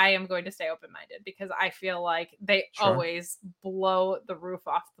way, I am going to stay open-minded because I feel like they always blow the roof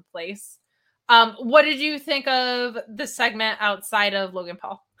off the place. What did you think of the segment outside of Logan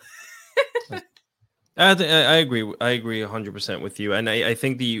Paul? I agree. I agree 100% with you. And I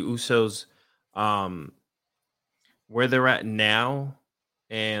think the Usos, where they're at now,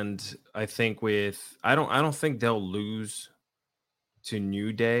 and I think I don't think they'll lose to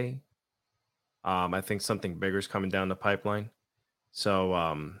New Day. I think something bigger is coming down the pipeline.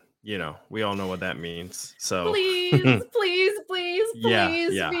 So, we all know what that means. So please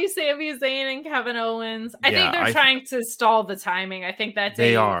yeah. be Sami Zayn and Kevin Owens. I think they're trying to stall the timing. I think that's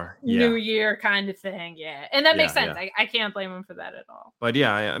New Year kind of thing. Yeah. And that makes sense. I can't blame them for that at all. But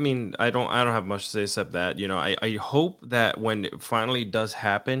yeah, I mean, I don't have much to say except that, I hope that when it finally does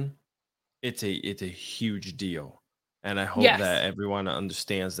happen, it's a huge deal. And I hope that everyone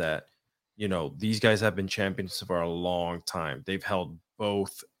understands that, these guys have been champions for a long time. They've held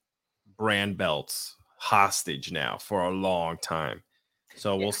both brand belts hostage now for a long time.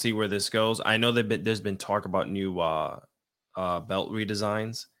 So we'll see where this goes. I know there's been talk about new belt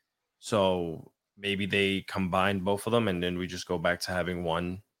redesigns. So maybe they combine both of them and then we just go back to having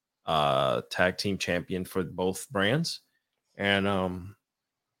one tag team champion for both brands. And,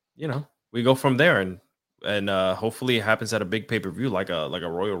 we go from there and hopefully it happens at a big pay-per-view like a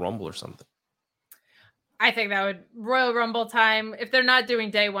Royal Rumble or something. I think that would Royal Rumble time. If they're not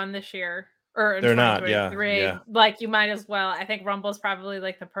doing day one this year or they're not, yeah. Like you might as well. I think Rumble is probably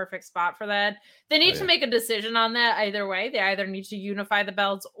like the perfect spot for that. They need to make a decision on that either way. They either need to unify the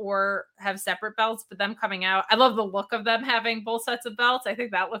belts or have separate belts, but them coming out, I love the look of them having both sets of belts. I think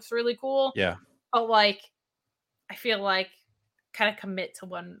that looks really cool. Yeah. But I feel like kind of commit to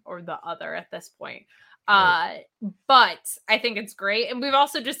one or the other at this point. Right. But I think it's great. And we've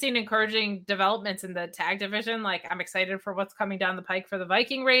also just seen encouraging developments in the tag division. I'm excited for what's coming down the pike for the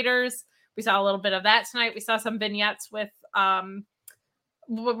Viking Raiders. We saw a little bit of that tonight. We saw some vignettes with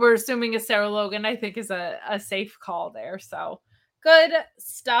what we're assuming is Sarah Logan, I think is a safe call there. So good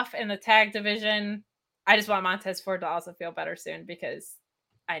stuff in the tag division. I just want Montez Ford to also feel better soon because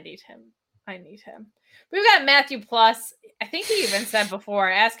I need him. We've got Matthew Plus. I think he even said before,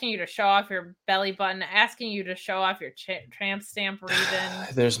 asking you to show off your belly button, asking you to show off your tramp stamp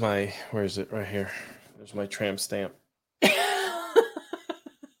reading. Where is it? Right here. There's my tramp stamp. There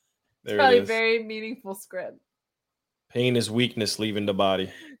probably it is. Very meaningful script. Pain is weakness leaving the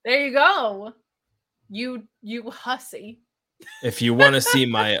body. There you go. You hussy. If you want to see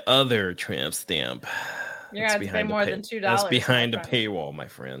my other tramp stamp, you're going to pay more than $2. That's behind the paywall, my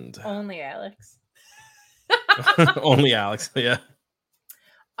friend. Only Alex. Only Alex, yeah.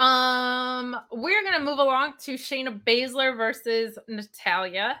 We're going to move along to Shayna Baszler versus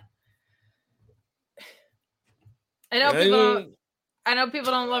Natalya. I know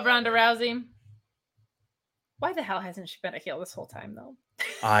people don't love Ronda Rousey. Why the hell hasn't she been a heel this whole time, though?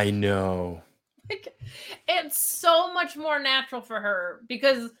 I know. It's so much more natural for her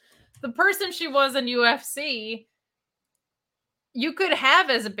because the person she was in UFC, you could have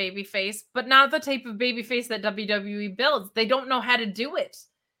as a babyface, but not the type of babyface that WWE builds. They don't know how to do it.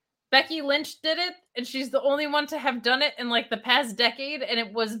 Becky Lynch did it, and she's the only one to have done it in the past decade, and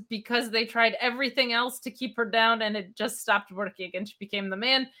it was because they tried everything else to keep her down, and it just stopped working, and she became the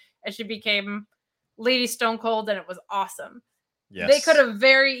man, and she became Lady Stone Cold, and it was awesome. They could have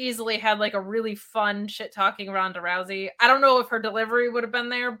very easily had like a really fun shit talking Ronda Rousey. I don't know if her delivery would have been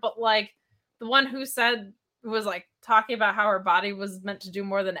there, but like the one who was like talking about how her body was meant to do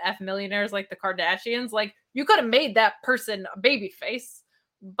more than F millionaires like the Kardashians. Like you could have made that person a baby face,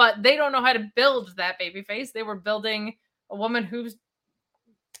 but they don't know how to build that baby face. They were building a woman who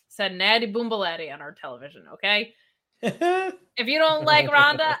said natty boombalatti on our television. Okay. If you don't like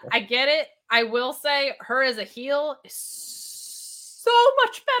Ronda, I get it. I will say her as a heel is so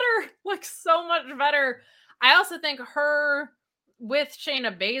much better. Like so much better. I also think her with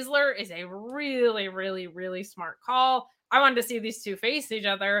Shayna Baszler is a really, really, really smart call. I wanted to see these two face each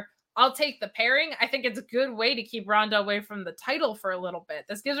other. I'll take the pairing. I think it's a good way to keep Ronda away from the title for a little bit.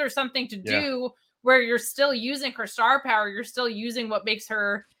 This gives her something to do where you're still using her star power. You're still using what makes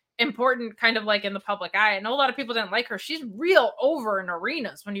her important, kind of like in the public eye. I know a lot of people didn't like her. She's real over in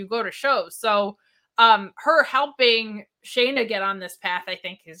arenas when you go to shows. So her helping Shayna get on this path, I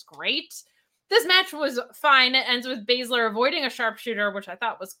think, is great. This match was fine. It ends with Baszler avoiding a sharpshooter, which I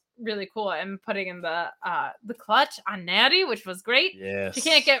thought was really cool, and putting in the clutch on Natty, which was great. Yes. She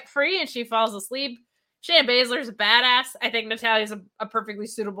can't get free, and she falls asleep. Shayna Baszler's a badass. I think Natalya's a perfectly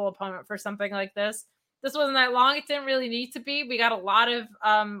suitable opponent for something like this. This wasn't that long. It didn't really need to be. We got a lot of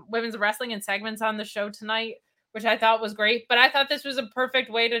women's wrestling and segments on the show tonight, which I thought was great. But I thought this was a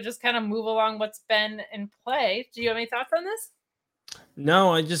perfect way to just kind of move along what's been in play. Do you have any thoughts on this?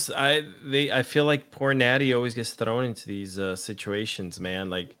 No, I feel like poor Natty always gets thrown into these situations, man.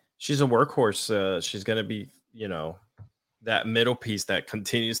 Like she's a workhorse. She's gonna be, that middle piece that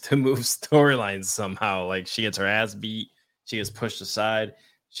continues to move storylines somehow. Like she gets her ass beat, she gets pushed aside,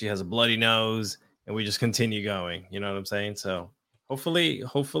 she has a bloody nose, and we just continue going. You know what I'm saying? So hopefully,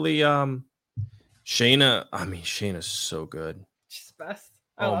 Shayna's so good. She's the best.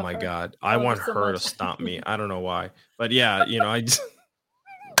 Oh my God. I want her to stomp me. I don't know why. But yeah, I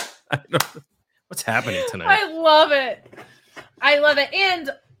don't know what's happening tonight. I love it.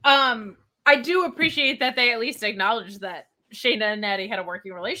 And I do appreciate that they at least acknowledged that Shayna and Natty had a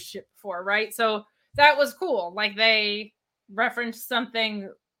working relationship before, right? So that was cool. Like they referenced something,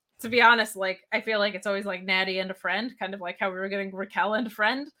 to be honest, like I feel like it's always like Natty and a friend, kind of like how we were getting Raquel and a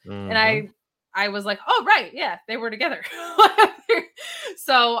friend. Mm-hmm. And I was like, oh, right. Yeah, they were together.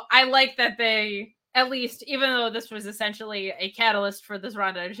 So I like that they, at least, even though this was essentially a catalyst for this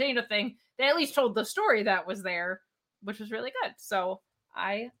Ronda and Shayna thing, they at least told the story that was there, which was really good. So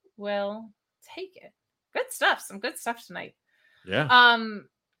I will take it. Good stuff. Some good stuff tonight. Yeah.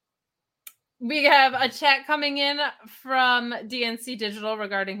 We have a chat coming in from DNC Digital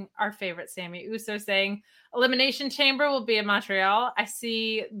regarding our favorite Sammy Uso saying, Elimination Chamber will be in Montreal. I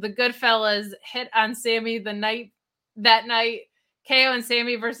see the Goodfellas hit on Sammy that night. KO and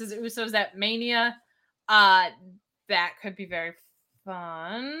Sammy versus Usos at Mania. That could be very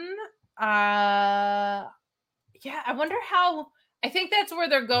fun. Yeah, I wonder how. I think that's where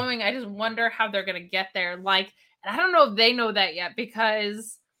they're going. I just wonder how they're going to get there. Like, and I don't know if they know that yet,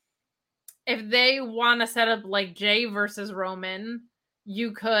 because if they want to set up like Jay versus Roman,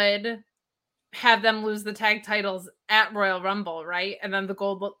 you could have them lose the tag titles at Royal Rumble, right? And then the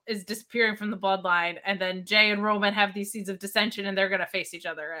gold is disappearing from the bloodline, and then Jay and Roman have these seeds of dissension, and they're going to face each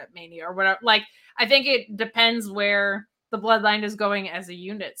other at Mania or whatever. Like, I think it depends where the bloodline is going as a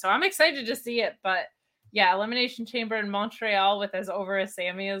unit. So I'm excited to see it, but yeah, Elimination Chamber in Montreal with as over as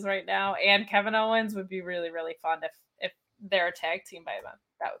Sammy is right now and Kevin Owens would be really, really fun if they're a tag team by then.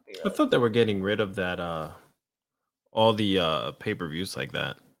 That would be really I thought they were getting rid of that all the pay-per-views like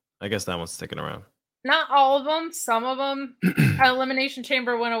that. I guess that one's sticking around. Not all of them. Some of them. Elimination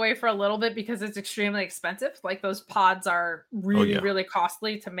Chamber went away for a little bit because it's extremely expensive. Like those pods are really, really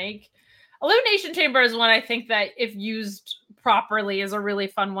costly to make. Elimination Chamber is one I think that if used properly is a really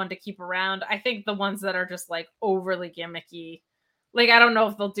fun one to keep around. I think the ones that are just like overly gimmicky, like I don't know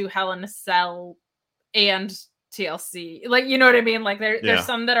if they'll do Hell in a Cell and TLC. Like, you know what I mean? Like there's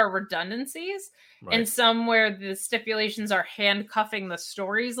some that are redundancies and some where the stipulations are handcuffing the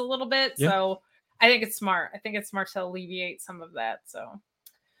stories a little bit. Yeah. So I think it's smart. I think it's smart to alleviate some of that. So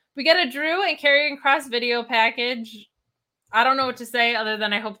we get a Drew and Karrion Kross video package. I don't know what to say other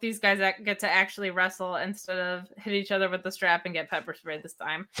than I hope these guys get to actually wrestle instead of hit each other with the strap and get pepper sprayed this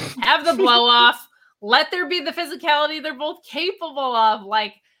time. Have the blow off. Let there be the physicality they're both capable of.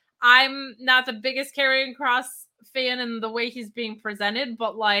 Like, I'm not the biggest Karrion Kross fan in the way he's being presented,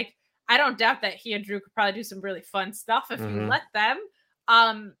 but like, I don't doubt that he and Drew could probably do some really fun stuff if you let them.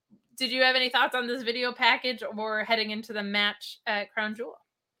 Did you have any thoughts on this video package or heading into the match at Crown Jewel?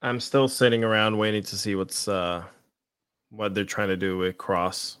 I'm still sitting around waiting to see what they're trying to do with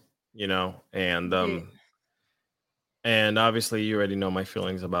Kross, and And obviously, you already know my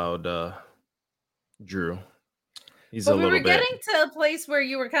feelings about Drew. He's but a we little were bit. getting to a place where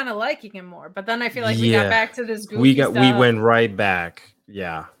you were kind of liking him more, but then I feel like we got back to this goofy stuff. We went right back.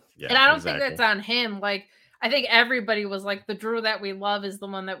 Yeah. And I don't think that's on him. Like, I think everybody was like, the Drew that we love is the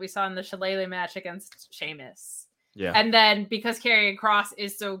one that we saw in the Shillelagh match against Sheamus. Yeah. And then because Karrion Kross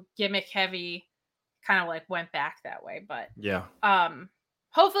is so gimmick heavy, kind of like went back that way. But yeah.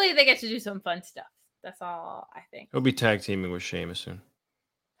 Hopefully they get to do some fun stuff. That's all I think. He'll be tag teaming with Sheamus soon.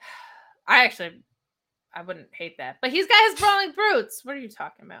 I wouldn't hate that. But he's got his Brawling Brutes. What are you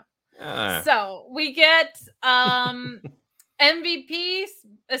talking about? So we get MVP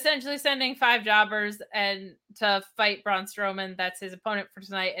essentially sending 5 jobbers and to fight Braun Strowman. That's his opponent for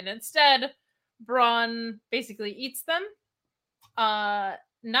tonight. And instead, Braun basically eats them. Not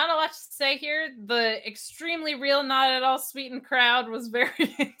a lot to say here. The extremely real, not at all sweetened crowd was very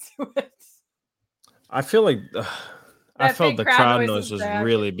into it. I feel like I felt the crowd noise was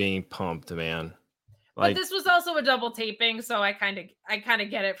really being pumped, man. Like, but this was also a double taping, so I kind of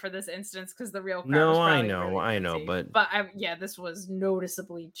get it for this instance because the real crowd. No, was I know, really I know, but this was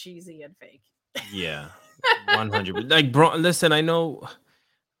noticeably cheesy and fake. Yeah, 100. Like, bro, listen, I know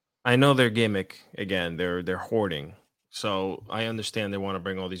their gimmick again. They're hoarding, so I understand they want to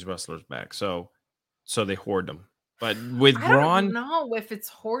bring all these wrestlers back. So they hoard them. But with Braun, I don't know if it's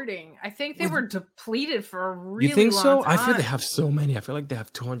hoarding. I think they were depleted for a really you think long so? time. I feel they have so many. I feel like they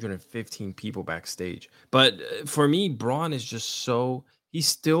have 215 people backstage. But for me, Braun is just so he's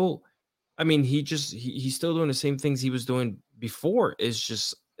still. I mean, he's still doing the same things he was doing before. It's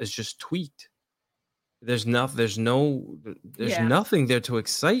just tweaked. There's nothing there to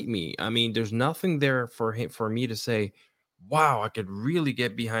excite me. I mean, there's nothing there for me to say, wow, I could really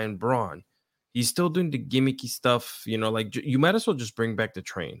get behind Braun. He's still doing the gimmicky stuff, like you might as well just bring back the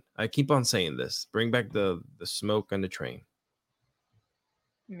train. I keep on saying this. Bring back the smoke on the train.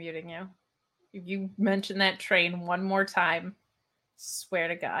 I'm muting you. If you mention that train one more time, swear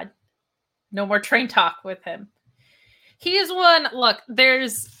to God, no more train talk with him. He is one. Look,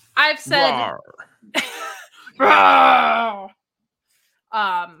 I've said,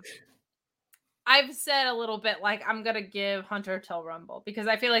 I've said a little bit like I'm gonna give Hunter till Rumble because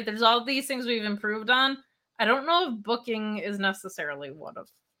I feel like there's all these things we've improved on. I don't know if booking is necessarily one of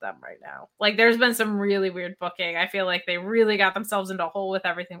them right now. Like, there's been some really weird booking. I feel like they really got themselves into a hole with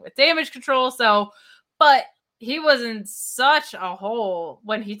everything with Damage Control. So, but he was in such a hole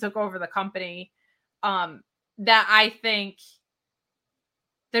when he took over the company that I think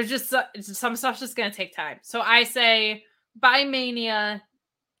there's just some stuff's just gonna take time. So I say by Mania,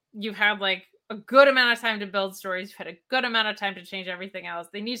 you've had like a good amount of time to build stories. You've had a good amount of time to change everything else.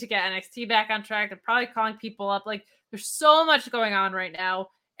 They need to get NXT back on track. They're probably calling people up. Like, there's so much going on right now.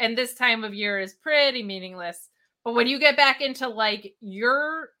 And this time of year is pretty meaningless. But when you get back into like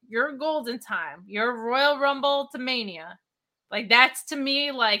your golden time, your Royal Rumble to Mania, like that's to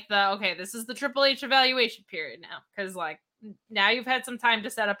me like this is the Triple H evaluation period now. Because like now you've had some time to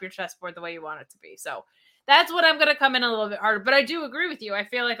set up your chessboard the way you want it to be. So that's what I'm going to come in a little bit harder. But I do agree with you. I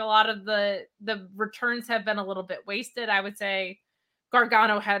feel like a lot of the returns have been a little bit wasted. I would say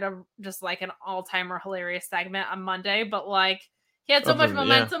Gargano had just like an all-timer hilarious segment on Monday, but like he had so much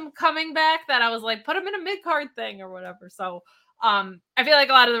momentum coming back that I was like, put him in a mid-card thing or whatever. So I feel like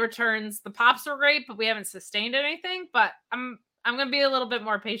a lot of the returns, the pops were great, but we haven't sustained anything. But I'm going to be a little bit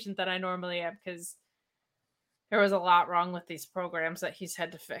more patient than I normally am because there was a lot wrong with these programs that he's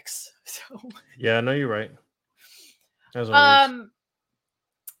had to fix. So yeah, I know you're right. As always.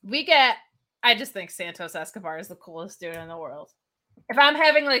 I just think Santos Escobar is the coolest dude in the world. If I'm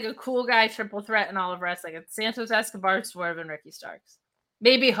having like a cool guy triple threat in all of wrestling, it's Santos Escobar, Swerve, and Ricky Starks.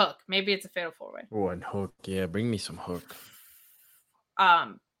 Maybe Hook. Maybe it's a fatal 4-way. Oh, and Hook. Yeah, bring me some Hook.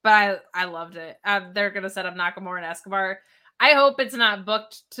 But I loved it. They're gonna set up Nakamura and Escobar. I hope it's not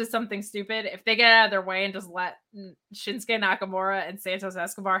booked to something stupid. If they get out of their way and just let Shinsuke Nakamura and Santos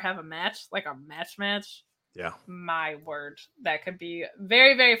Escobar have a match, like a match. Yeah. My word. That could be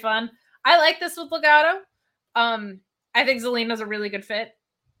very, very fun. I like this with Legado. I think Zelina's a really good fit.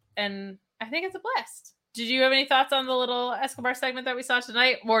 And I think it's a blast. Did you have any thoughts on the little Escobar segment that we saw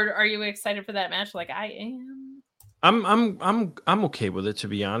tonight? Or are you excited for that match like I am? I'm okay with it, to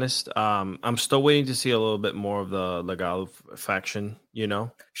be honest. I'm still waiting to see a little bit more of the Legado faction,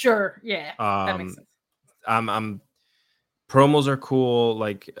 Sure, yeah. That makes sense. Promos are cool.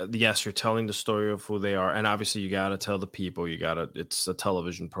 Like, yes, you're telling the story of who they are, and obviously you gotta tell the people. It's a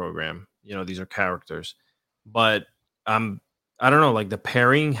television program. These are characters, but I don't know. Like, the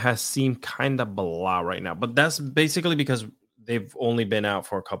pairing has seemed kind of blah right now, but that's basically because they've only been out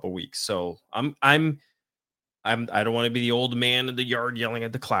for a couple weeks. So I'm I don't want to be the old man in the yard yelling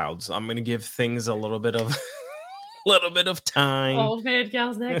at the clouds. I'm going to give things a little bit of time. Old man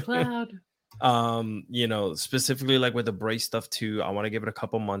yells at cloud. Specifically like with the Bray stuff too. I want to give it a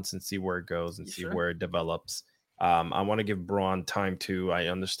couple months and see where it goes and see where it develops. I want to give Braun time too. I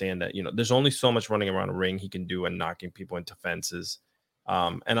understand that, there's only so much running around a ring he can do and knocking people into fences.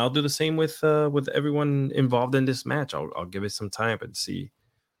 And I'll do the same with everyone involved in this match. I'll give it some time and see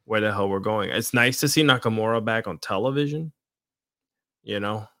where the hell we're going. It's nice to see Nakamura back on television.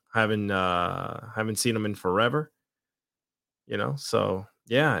 Haven't seen him in forever. So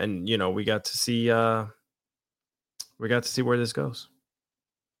yeah, and we got to see where this goes.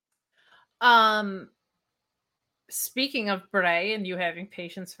 Speaking of Bray and you having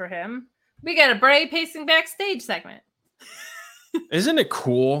patience for him, we got a Bray pacing backstage segment. Isn't it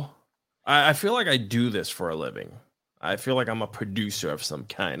cool? I feel like I do this for a living. I feel like I'm a producer of some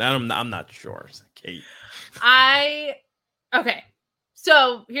kind. I'm not sure, Kate. Okay.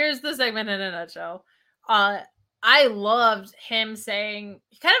 So here's the segment in a nutshell. I loved him saying,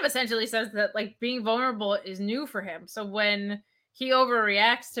 he kind of essentially says that like being vulnerable is new for him. So when he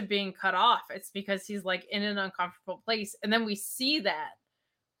overreacts to being cut off, it's because he's like in an uncomfortable place. And then we see that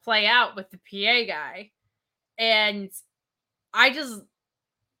play out with the PA guy. And I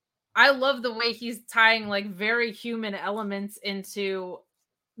love the way he's tying like very human elements into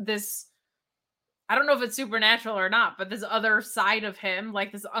this. I don't know if it's supernatural or not, but this other side of him,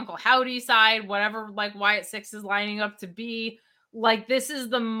 like this Uncle Howdy side, whatever, like Wyatt Six is lining up to be, like this is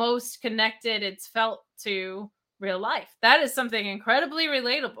the most connected it's felt to real life. That is something incredibly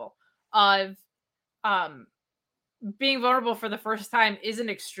relatable. Of being vulnerable for the first time is an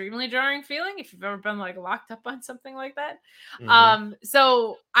extremely jarring feeling if you've ever been like locked up on something like that. Mm-hmm.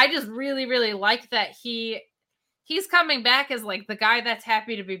 So I just really, really like that he's coming back as like the guy that's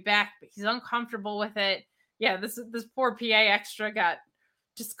happy to be back, but he's uncomfortable with it. Yeah, this poor PA extra got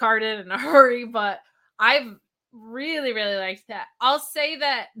discarded in a hurry, but I've really, really liked that. I'll say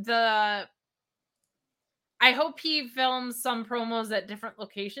that I hope he films some promos at different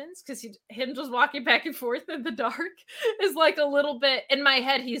locations, because him just walking back and forth in the dark is like a little bit, in my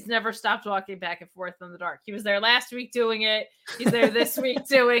head, he's never stopped walking back and forth in the dark. He was there last week doing it. He's there this week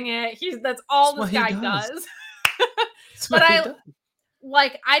doing it. That's all this guy does. But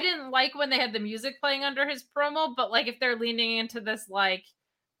I didn't like when they had the music playing under his promo, but like if they're leaning into this like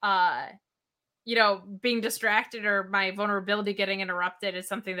being distracted or my vulnerability getting interrupted is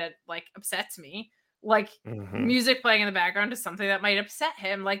something that like upsets me. Like music playing in the background is something that might upset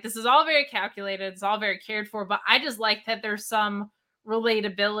him. Like this is all very calculated, it's all very cared for, but I just like that there's some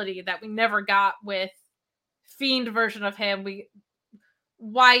relatability that we never got with Fiend version of him.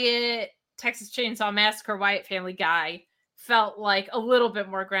 Wyatt, Texas Chainsaw Massacre, Wyatt Family Guy felt like a little bit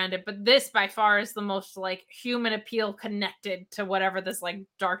more grounded, but this by far is the most like human appeal connected to whatever this like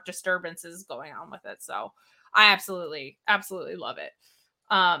dark disturbance is going on with it. So I absolutely love it.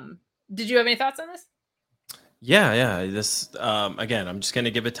 Did you have any thoughts on this? Yeah. This again, I'm just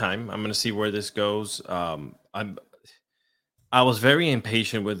gonna give it time. I'm gonna see where this goes. I was very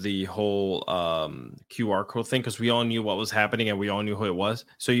impatient with the whole QR code thing, because we all knew what was happening and we all knew who it was.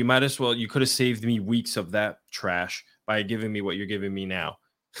 So you could have saved me weeks of that trash by giving me what you're giving me now.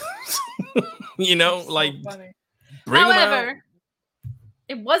 So like funny. However,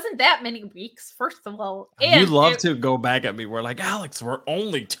 it wasn't that many weeks, first of all. And you love to go back at me. We're like, Alex, we're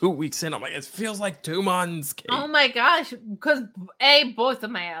only 2 weeks in. I'm like, it feels like 2 months. Kate. Oh my gosh. Because both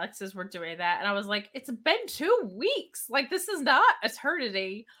of my Alexes were doing that. And I was like, it's been 2 weeks. Like, this is not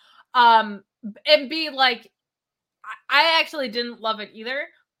eternity. And B, like, I actually didn't love it either,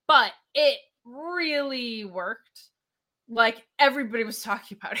 but it really worked. Like, everybody was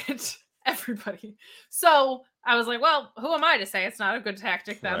talking about it. Everybody. So I was like, well, who am I to say it's not a good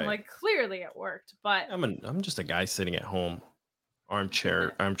tactic then? Right. Like, clearly it worked, but I'm just a guy sitting at home,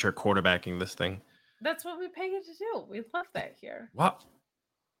 armchair quarterbacking this thing. That's what we pay you to do. We love that here. What?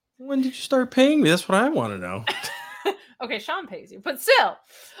 When did you start paying me? That's what I want to know. Okay, Sean pays you, but still,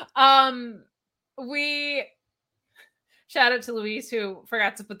 we shout out to Louise, who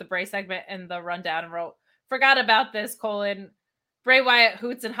forgot to put the Bray segment in the rundown and wrote, forgot about this, Bray Wyatt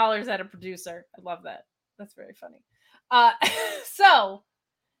hoots and hollers at a producer. I love that. That's very funny. So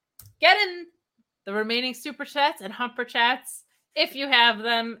get in the remaining super chats and humper chats if you have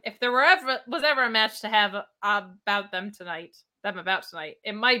them. If there was ever a match to have about tonight,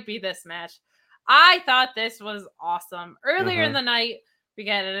 it might be this match. I thought this was awesome. Earlier in the night, we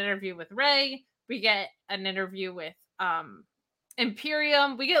get an interview with Ray. We get an interview with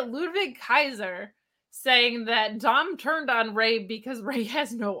Imperium. We get Ludwig Kaiser saying that Dom turned on Ray because Ray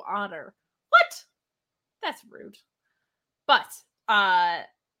has no honor. What? That's rude. But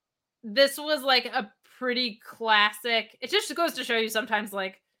this was like a pretty classic. It just goes to show you sometimes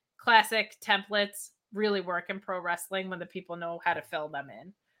like classic templates really work in pro wrestling when the people know how to fill them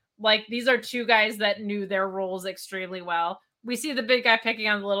in. Like these are two guys that knew their roles extremely well. We see the big guy picking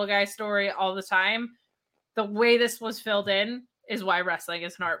on the little guy story all the time. The way this was filled in is why wrestling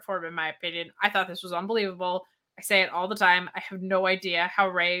is an art form, in my opinion. I thought this was unbelievable. I say it all the time. I have no idea how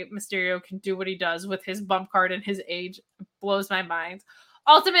Rey Mysterio can do what he does with his bump card and his age. It blows my mind.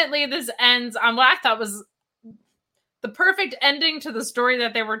 Ultimately, this ends on what I thought was the perfect ending to the story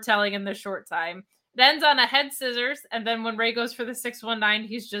that they were telling in this short time. It ends on a head scissors, and then when Rey goes for the 619,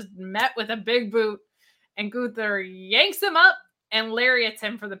 he's just met with a big boot, and Gunther yanks him up and lariats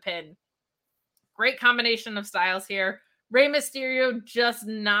him for the pin. Great combination of styles here. Rey Mysterio just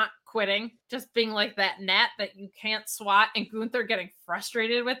not quitting, just being like that gnat that you can't swat, and Gunther getting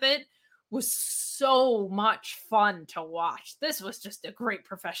frustrated with it was so much fun to watch. This was just a great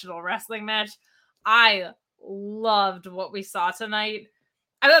professional wrestling match. I loved what we saw tonight.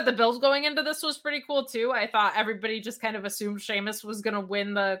 I thought the build going into this was pretty cool too. I thought everybody just kind of assumed Sheamus was going to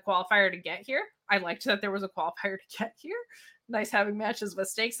win the qualifier to get here. I liked that there was a qualifier to get here. Nice having matches with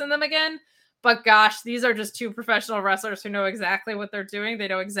stakes in them again. But gosh, these are just two professional wrestlers who know exactly what they're doing. They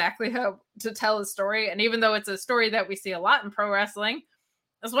know exactly how to tell a story. And even though it's a story that we see a lot in pro wrestling,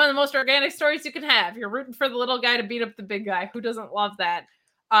 it's one of the most organic stories you can have. You're rooting for the little guy to beat up the big guy. Who doesn't love that?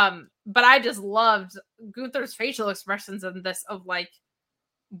 But I just loved Gunther's facial expressions in this of like,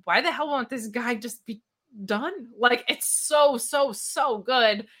 why the hell won't this guy just be done? Like, it's so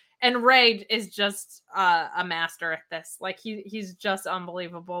good. And Rey is just a master at this. Like, he's just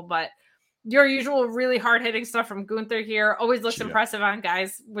unbelievable. But your usual really hard-hitting stuff from Gunther here always looks impressive on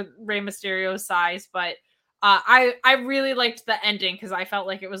guys with Rey Mysterio's size. But I really liked the ending because I felt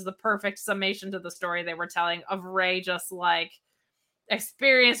like it was the perfect summation to the story they were telling of Rey just like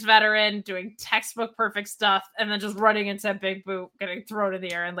experienced veteran doing textbook perfect stuff and then just running into a big boot, getting thrown in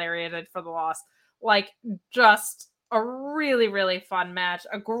the air and lariated for the loss. Like, just a really, really fun match.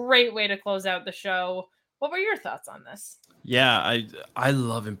 A great way to close out the show. What were your thoughts on this? Yeah, I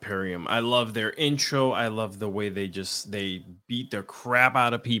love Imperium. I love their intro. I love the way they beat the crap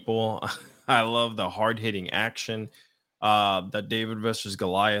out of people. I love the hard-hitting action. The David versus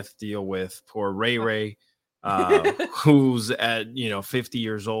Goliath deal with poor Ray. Who's at 50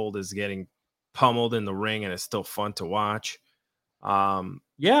 years old is getting pummeled in the ring, and it's still fun to watch.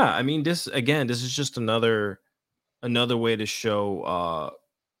 Yeah, I mean, this is just another way to show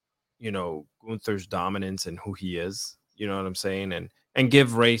Gunther's dominance and who he is. You know what I'm saying? And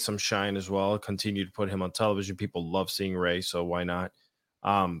give Rey some shine as well. Continue to put him on television. People love seeing Rey, so why not?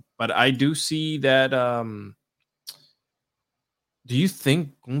 But I do see that. Do you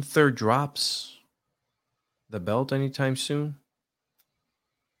think Gunther drops the belt anytime soon?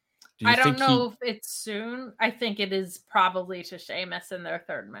 I don't know if it's soon. I think it is probably to Sheamus in their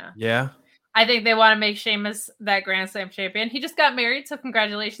third match. Yeah. I think they want to make Sheamus that Grand Slam champion. He just got married, so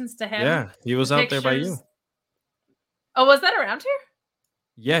congratulations to him. Yeah, he was out there by you. Oh, was that around here?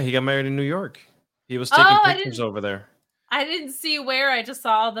 Yeah, he got married in New York. He was taking pictures over there. I didn't see where. I just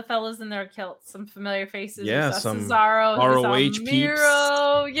saw all the fellas in their kilts, some familiar faces. Yeah, some Cesaro, ROH peeps.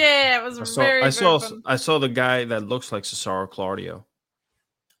 Yeah, it was very fun. I saw the guy that looks like Cesaro Claudio.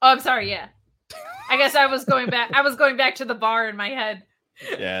 Oh, I'm sorry. Yeah, I guess I was going back. I was going back to the bar in my head.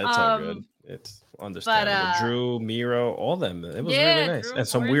 Yeah, it's all good. It's understandable. Drew, Miro, all them. It was really nice. Drew, and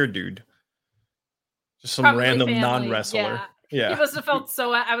some weird dude. Just some probably random non-wrestler. Yeah. He must have felt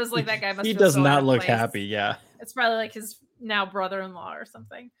so. I was like, that guy must. He does not look happy. Yeah. It's probably like his now brother-in-law or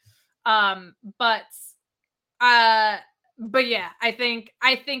something. But yeah, I think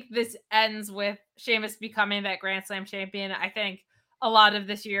this ends with Sheamus becoming that Grand Slam champion. I think a lot of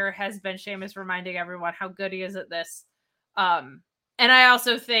this year has been Sheamus reminding everyone how good he is at this. And I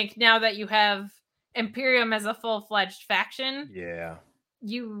also think now that you have Imperium as a full-fledged faction,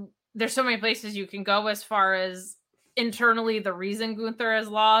 there's so many places you can go as far as internally the reason Gunther has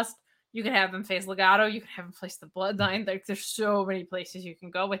lost. You can have him face Legato. You can have him face the Bloodline. There's so many places you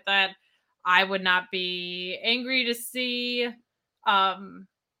can go with that. I would not be angry to see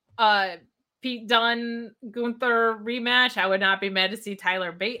Pete Dunne Gunther rematch. I would not be mad to see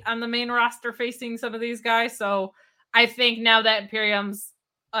Tyler Bate on the main roster facing some of these guys. So I think now that Imperium's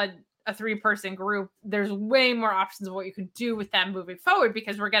a 3-person group, there's way more options of what you can do with them moving forward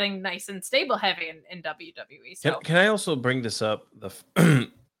because we're getting nice and stable heavy in WWE. So can I also bring this up?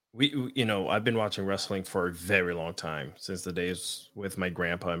 I've been watching wrestling for a very long time, since the days with my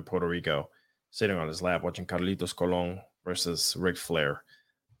grandpa in Puerto Rico, sitting on his lap watching Carlitos Colon versus Ric Flair.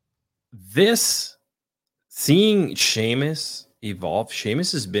 This Seeing Sheamus evolve,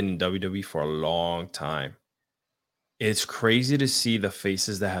 Sheamus has been in WWE for a long time. It's crazy to see the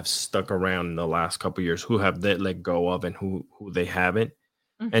faces that have stuck around in the last couple of years, who have they let go of and who they haven't.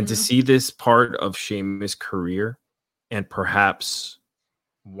 And to see this part of Sheamus' career and perhaps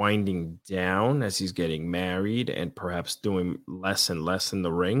winding down as he's getting married and perhaps doing less and less in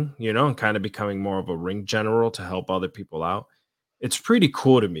the ring, and kind of becoming more of a ring general to help other people out. It's pretty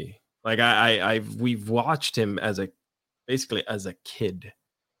cool to me. Like we've watched him basically as a kid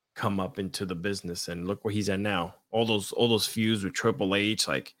come up into the business, and look where he's at now. All those feuds with Triple H,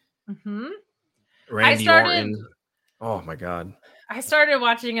 like Randy Orton. Oh my God. I started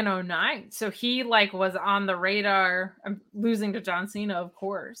watching in 2009. So he was on the radar. I'm losing to John Cena, of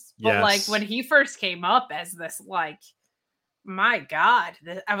course. But Yes. when he first came up as this, my God,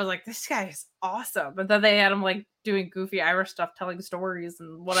 I was like, this guy is awesome. But then they had him doing goofy Irish stuff, telling stories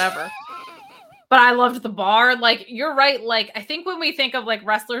and whatever. But I loved the bar. You're right. I think when we think of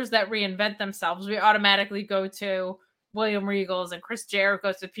wrestlers that reinvent themselves, we automatically go to William Regals and Chris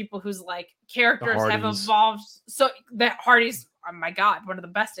Jericho's, the people whose characters have evolved. So that Hardy's, oh my God, one of the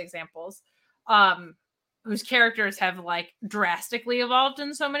best examples, whose characters have drastically evolved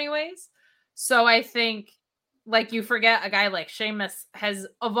in so many ways. So I think you forget a guy like Sheamus has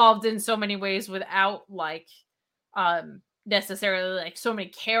evolved in so many ways without necessarily so many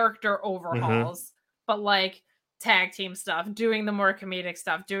character overhauls, but tag team stuff, doing the more comedic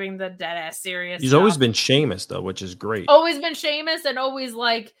stuff, doing the dead ass serious He's stuff. always been Sheamus though, which is great. Always been Sheamus and always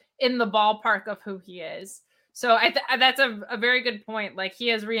in the ballpark of who he is. So that's a very good point. He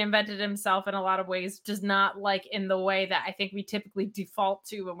has reinvented himself in a lot of ways, just not in the way that I think we typically default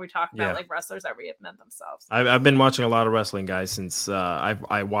to when we talk about wrestlers that reinvent themselves. I've been watching a lot of wrestling, guys, since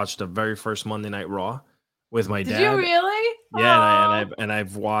I watched the very first Monday Night Raw with my dad. Did you really? Yeah, and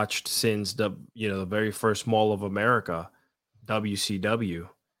I've watched since the very first Mall of America, WCW.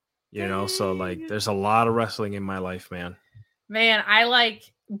 So there's a lot of wrestling in my life, man. Man,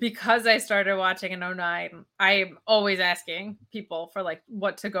 because I started watching in 2009, I'm always asking people for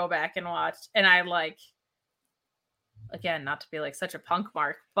what to go back and watch. And I again, not to be such a punk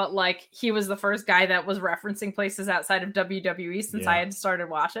mark, but he was the first guy that was referencing places outside of WWE since I had started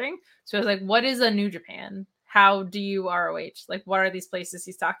watching. So I was what is a New Japan? How do you ROH? What are these places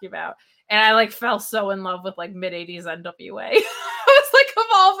he's talking about? And I fell so in love with mid 80s NWA. It's of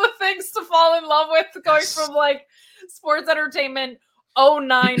all the things to fall in love with, going from sports entertainment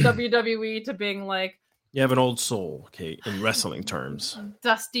 09 WWE to being you have an old soul, Kate, in wrestling terms.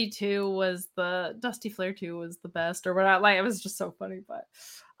 Dusty Flair 2 was the best, or whatever. It was just so funny, but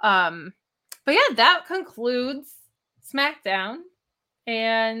yeah, that concludes SmackDown.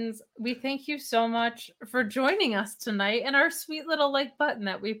 And we thank you so much for joining us tonight and our sweet little button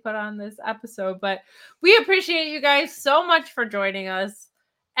that we put on this episode. But we appreciate you guys so much for joining us.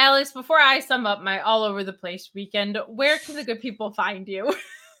 Alex, before I sum up my all over the place weekend, where can the good people find you?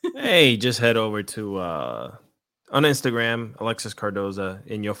 Hey, just head over to on Instagram, Alexis Cardoza,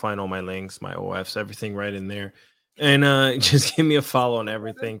 and you'll find all my links, my OFs, everything right in there. And just give me a follow on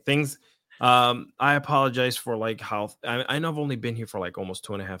everything. Things. I apologize for how I know I've only been here for almost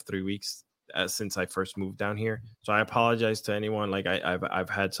 2.5, 3 weeks since I first moved down here. So I apologize to anyone. I've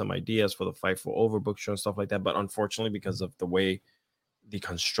had some ideas for the Fightful Overbook show and stuff like that, but unfortunately, because of the way the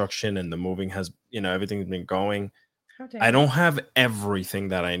construction and the moving has, everything's been going, I don't have everything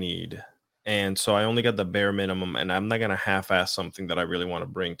that I need. And so I only got the bare minimum, and I'm not going to half-ass something that I really want to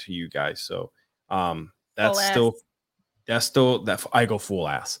bring to you guys. So that's still that I go full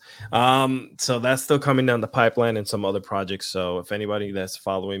ass. So that's still coming down the pipeline and some other projects. So if anybody that's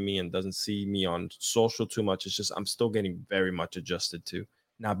following me and doesn't see me on social too much, it's just I'm still getting very much adjusted to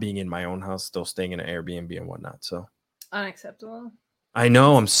not being in my own house, still staying in an Airbnb and whatnot. So unacceptable. I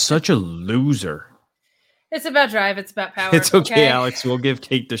know I'm such a loser. It's about drive. It's about power. It's okay, Alex. We'll give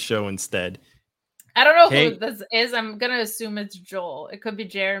Kate the show instead. I don't know who this is. I'm going to assume it's Joel. It could be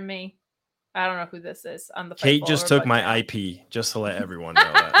Jeremy. I don't know who this is on the Kate just took my IP, just to let everyone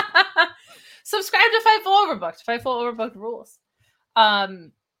know that. Subscribe to Fightful Overbooked. Fightful Overbooked rules.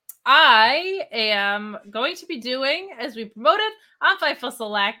 I am going to be doing, as we promoted on Fightful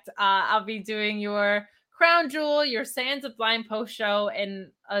Select, I'll be doing your Crown Jewel, your Sands of Blind post show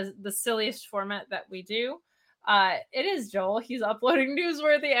in the silliest format that we do. It is Joel. He's uploading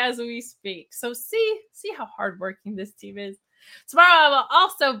newsworthy as we speak. So see how hardworking this team is. Tomorrow I will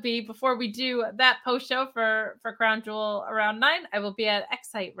also be, before we do that post show for Crown Jewel around 9, I will be at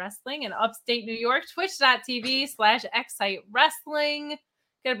Excite Wrestling in upstate New York, twitch.tv/Excite Wrestling.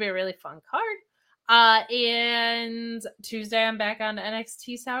 Gonna be a really fun card. And Tuesday, I'm back on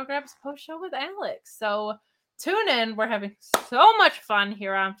NXT Sour Grabs post show with Alex. So tune in. We're having so much fun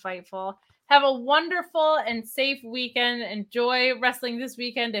here on Fightful. Have a wonderful and safe weekend. Enjoy wrestling this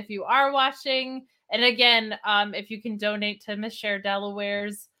weekend if you are watching. And again, if you can donate to Miss Cher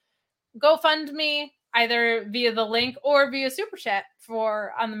Delaware's GoFundMe, either via the link or via Super Chat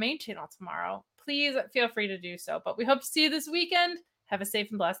on the main channel tomorrow, please feel free to do so. But we hope to see you this weekend. Have a safe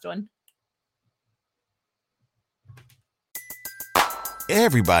and blessed one.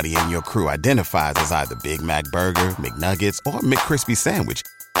 Everybody in your crew identifies as either Big Mac Burger, McNuggets, or McCrispy Sandwich.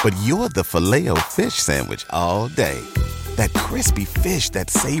 But you're the Filet-O-Fish Sandwich all day. That crispy fish, that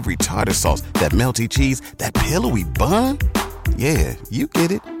savory tartar sauce, that melty cheese, that pillowy bun. Yeah, you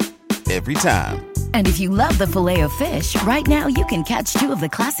get it. Every time. And if you love the Filet-O-Fish, right now you can catch 2 of the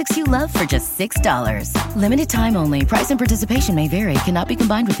classics you love for just $6. Limited time only. Price and participation may vary. Cannot be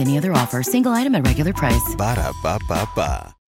combined with any other offer. Single item at regular price. Ba-da-ba-ba-ba.